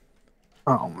did.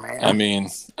 Oh man. I mean,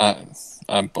 I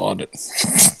bought it.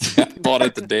 I bought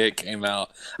it the day it came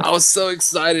out. I was so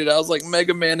excited. I was like,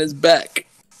 Mega Man is back,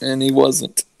 and he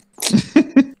wasn't.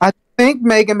 I think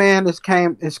Mega Man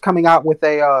is coming out with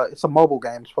it's a mobile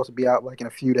game. It's supposed to be out like in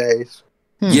a few days.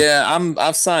 Yeah,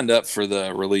 I've signed up for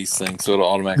the release thing, so it'll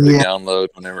automatically download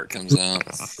whenever it comes out.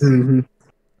 Mm-hmm.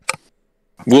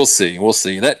 We'll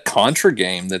see. That Contra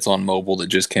game that's on mobile that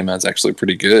just came out is actually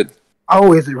pretty good.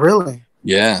 Oh, is it really?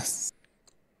 Yeah.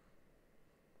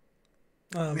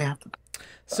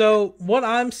 So what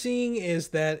I'm seeing is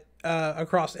that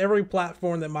across every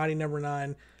platform that Mighty Number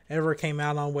 9 ever came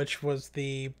out on, which was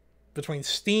between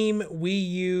Steam,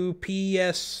 Wii U,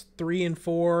 PS3 and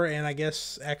 4, and I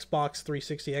guess Xbox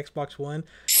 360, Xbox One,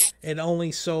 it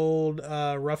only sold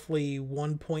roughly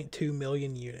 1.2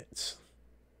 million units.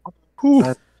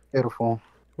 That's beautiful.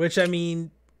 Which, I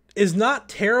mean, is not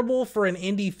terrible for an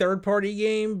indie third-party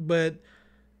game, but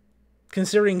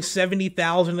considering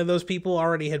 70,000 of those people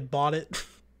already had bought it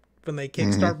when they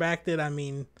Kickstart backed it, I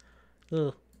mean,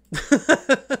 ugh.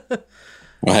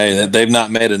 Well, hey, they've not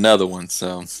made another one,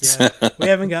 so yeah, we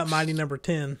haven't got Mighty Number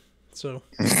 10, so.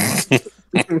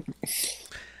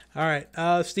 All right,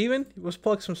 Steven, let's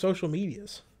plug some social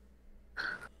medias.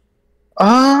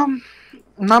 Not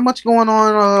much going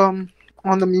on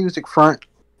the music front.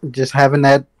 Just having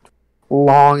that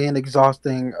long and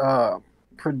exhausting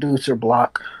producer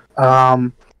block.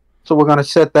 So we're gonna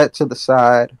set that to the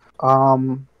side.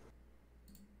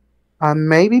 I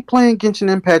may be playing Genshin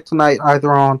Impact tonight,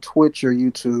 either on Twitch or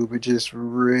YouTube. It just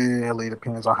really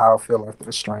depends on how I feel after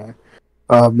the stream.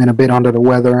 Been a bit under the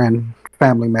weather and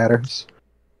family matters.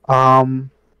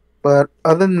 But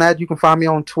other than that, you can find me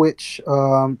on Twitch,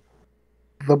 The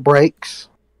Breaks,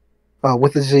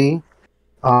 with a Z.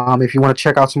 If you want to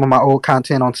check out some of my old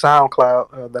content on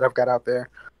SoundCloud that I've got out there,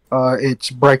 it's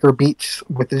Breaker Beats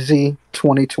with a Z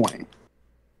 2020.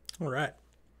 All right.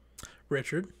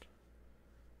 Richard?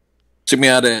 Check me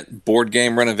out at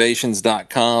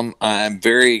boardgamerenovations.com. I'm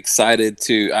very excited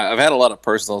I've had a lot of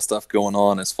personal stuff going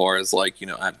on as far as I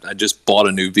just bought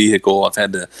a new vehicle. I've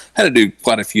had to do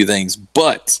quite a few things,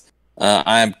 but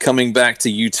I'm coming back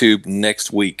to YouTube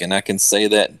next week, and I can say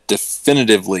that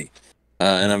definitively,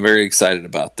 and I'm very excited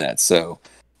about that. So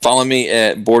follow me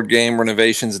at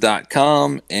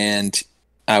boardgamerenovations.com, and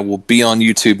I will be on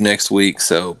YouTube next week,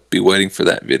 so be waiting for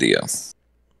that video.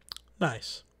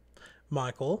 Nice.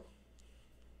 Michael?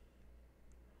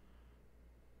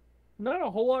 Not a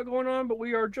whole lot going on, but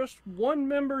we are just one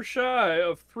member shy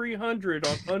of 300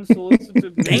 on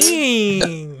unsolicited.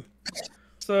 Dang!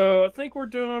 So I think we're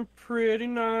doing pretty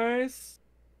nice.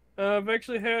 I've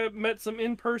actually met some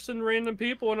in-person random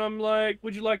people, and I'm like,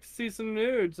 would you like to see some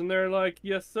nudes? And they're like,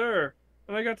 yes, sir.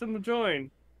 And I got them to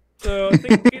join. So I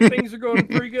think things are going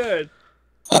pretty good.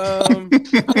 Well,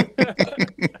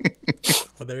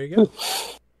 there you go.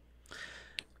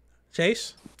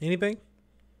 Chase, anything?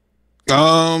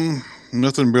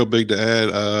 Nothing real big to add.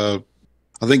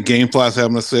 I think GameFly's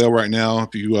having a sale right now.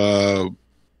 If you all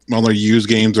their used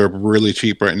games are really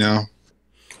cheap right now,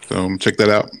 so check that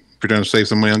out. If you're trying to save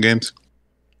some money on games.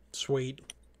 Sweet.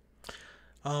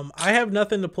 I have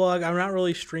nothing to plug. I'm not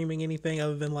really streaming anything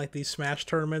other than like these Smash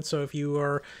tournaments. So if you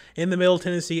are in the Middle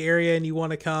Tennessee area and you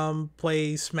want to come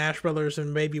play Smash Brothers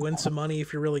and maybe win some money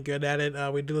if you're really good at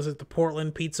it, we do this at the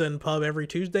Portland Pizza and Pub every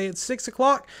Tuesday at 6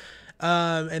 o'clock.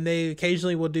 And they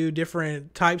occasionally will do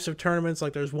different types of tournaments.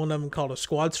 Like there's one of them called a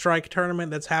Squad Strike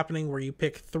tournament that's happening where you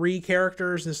pick 3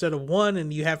 characters instead of 1,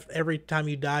 and you have every time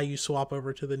you die you swap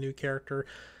over to the new character.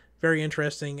 Very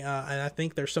interesting. And I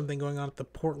think there's something going on at the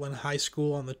Portland High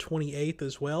School on the 28th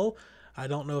as well. I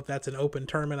don't know if that's an open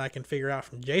tournament. I can figure out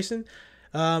from Jason.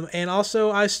 And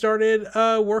also I started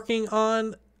working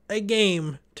on a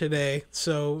game today.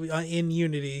 So in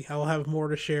Unity, I'll have more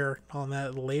to share on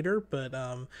that later. But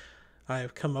I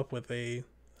have come up with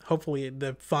hopefully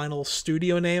the final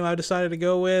studio name I decided to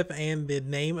go with and the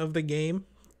name of the game.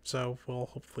 So we'll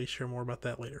hopefully share more about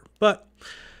that later. But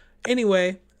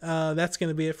anyway, that's going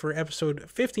to be it for episode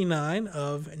 59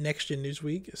 of Next Gen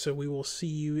Newsweek. So we will see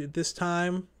you this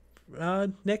time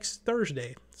next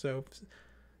Thursday. So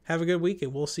have a good week,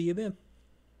 and we'll see you then.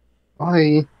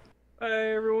 Bye. Bye,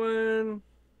 everyone.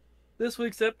 This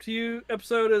week's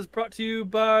episode is brought to you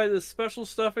by the special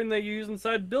stuffing they use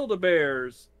inside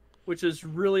Build-A-Bears, which is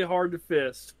really hard to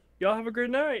fist. Y'all have a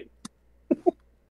great night.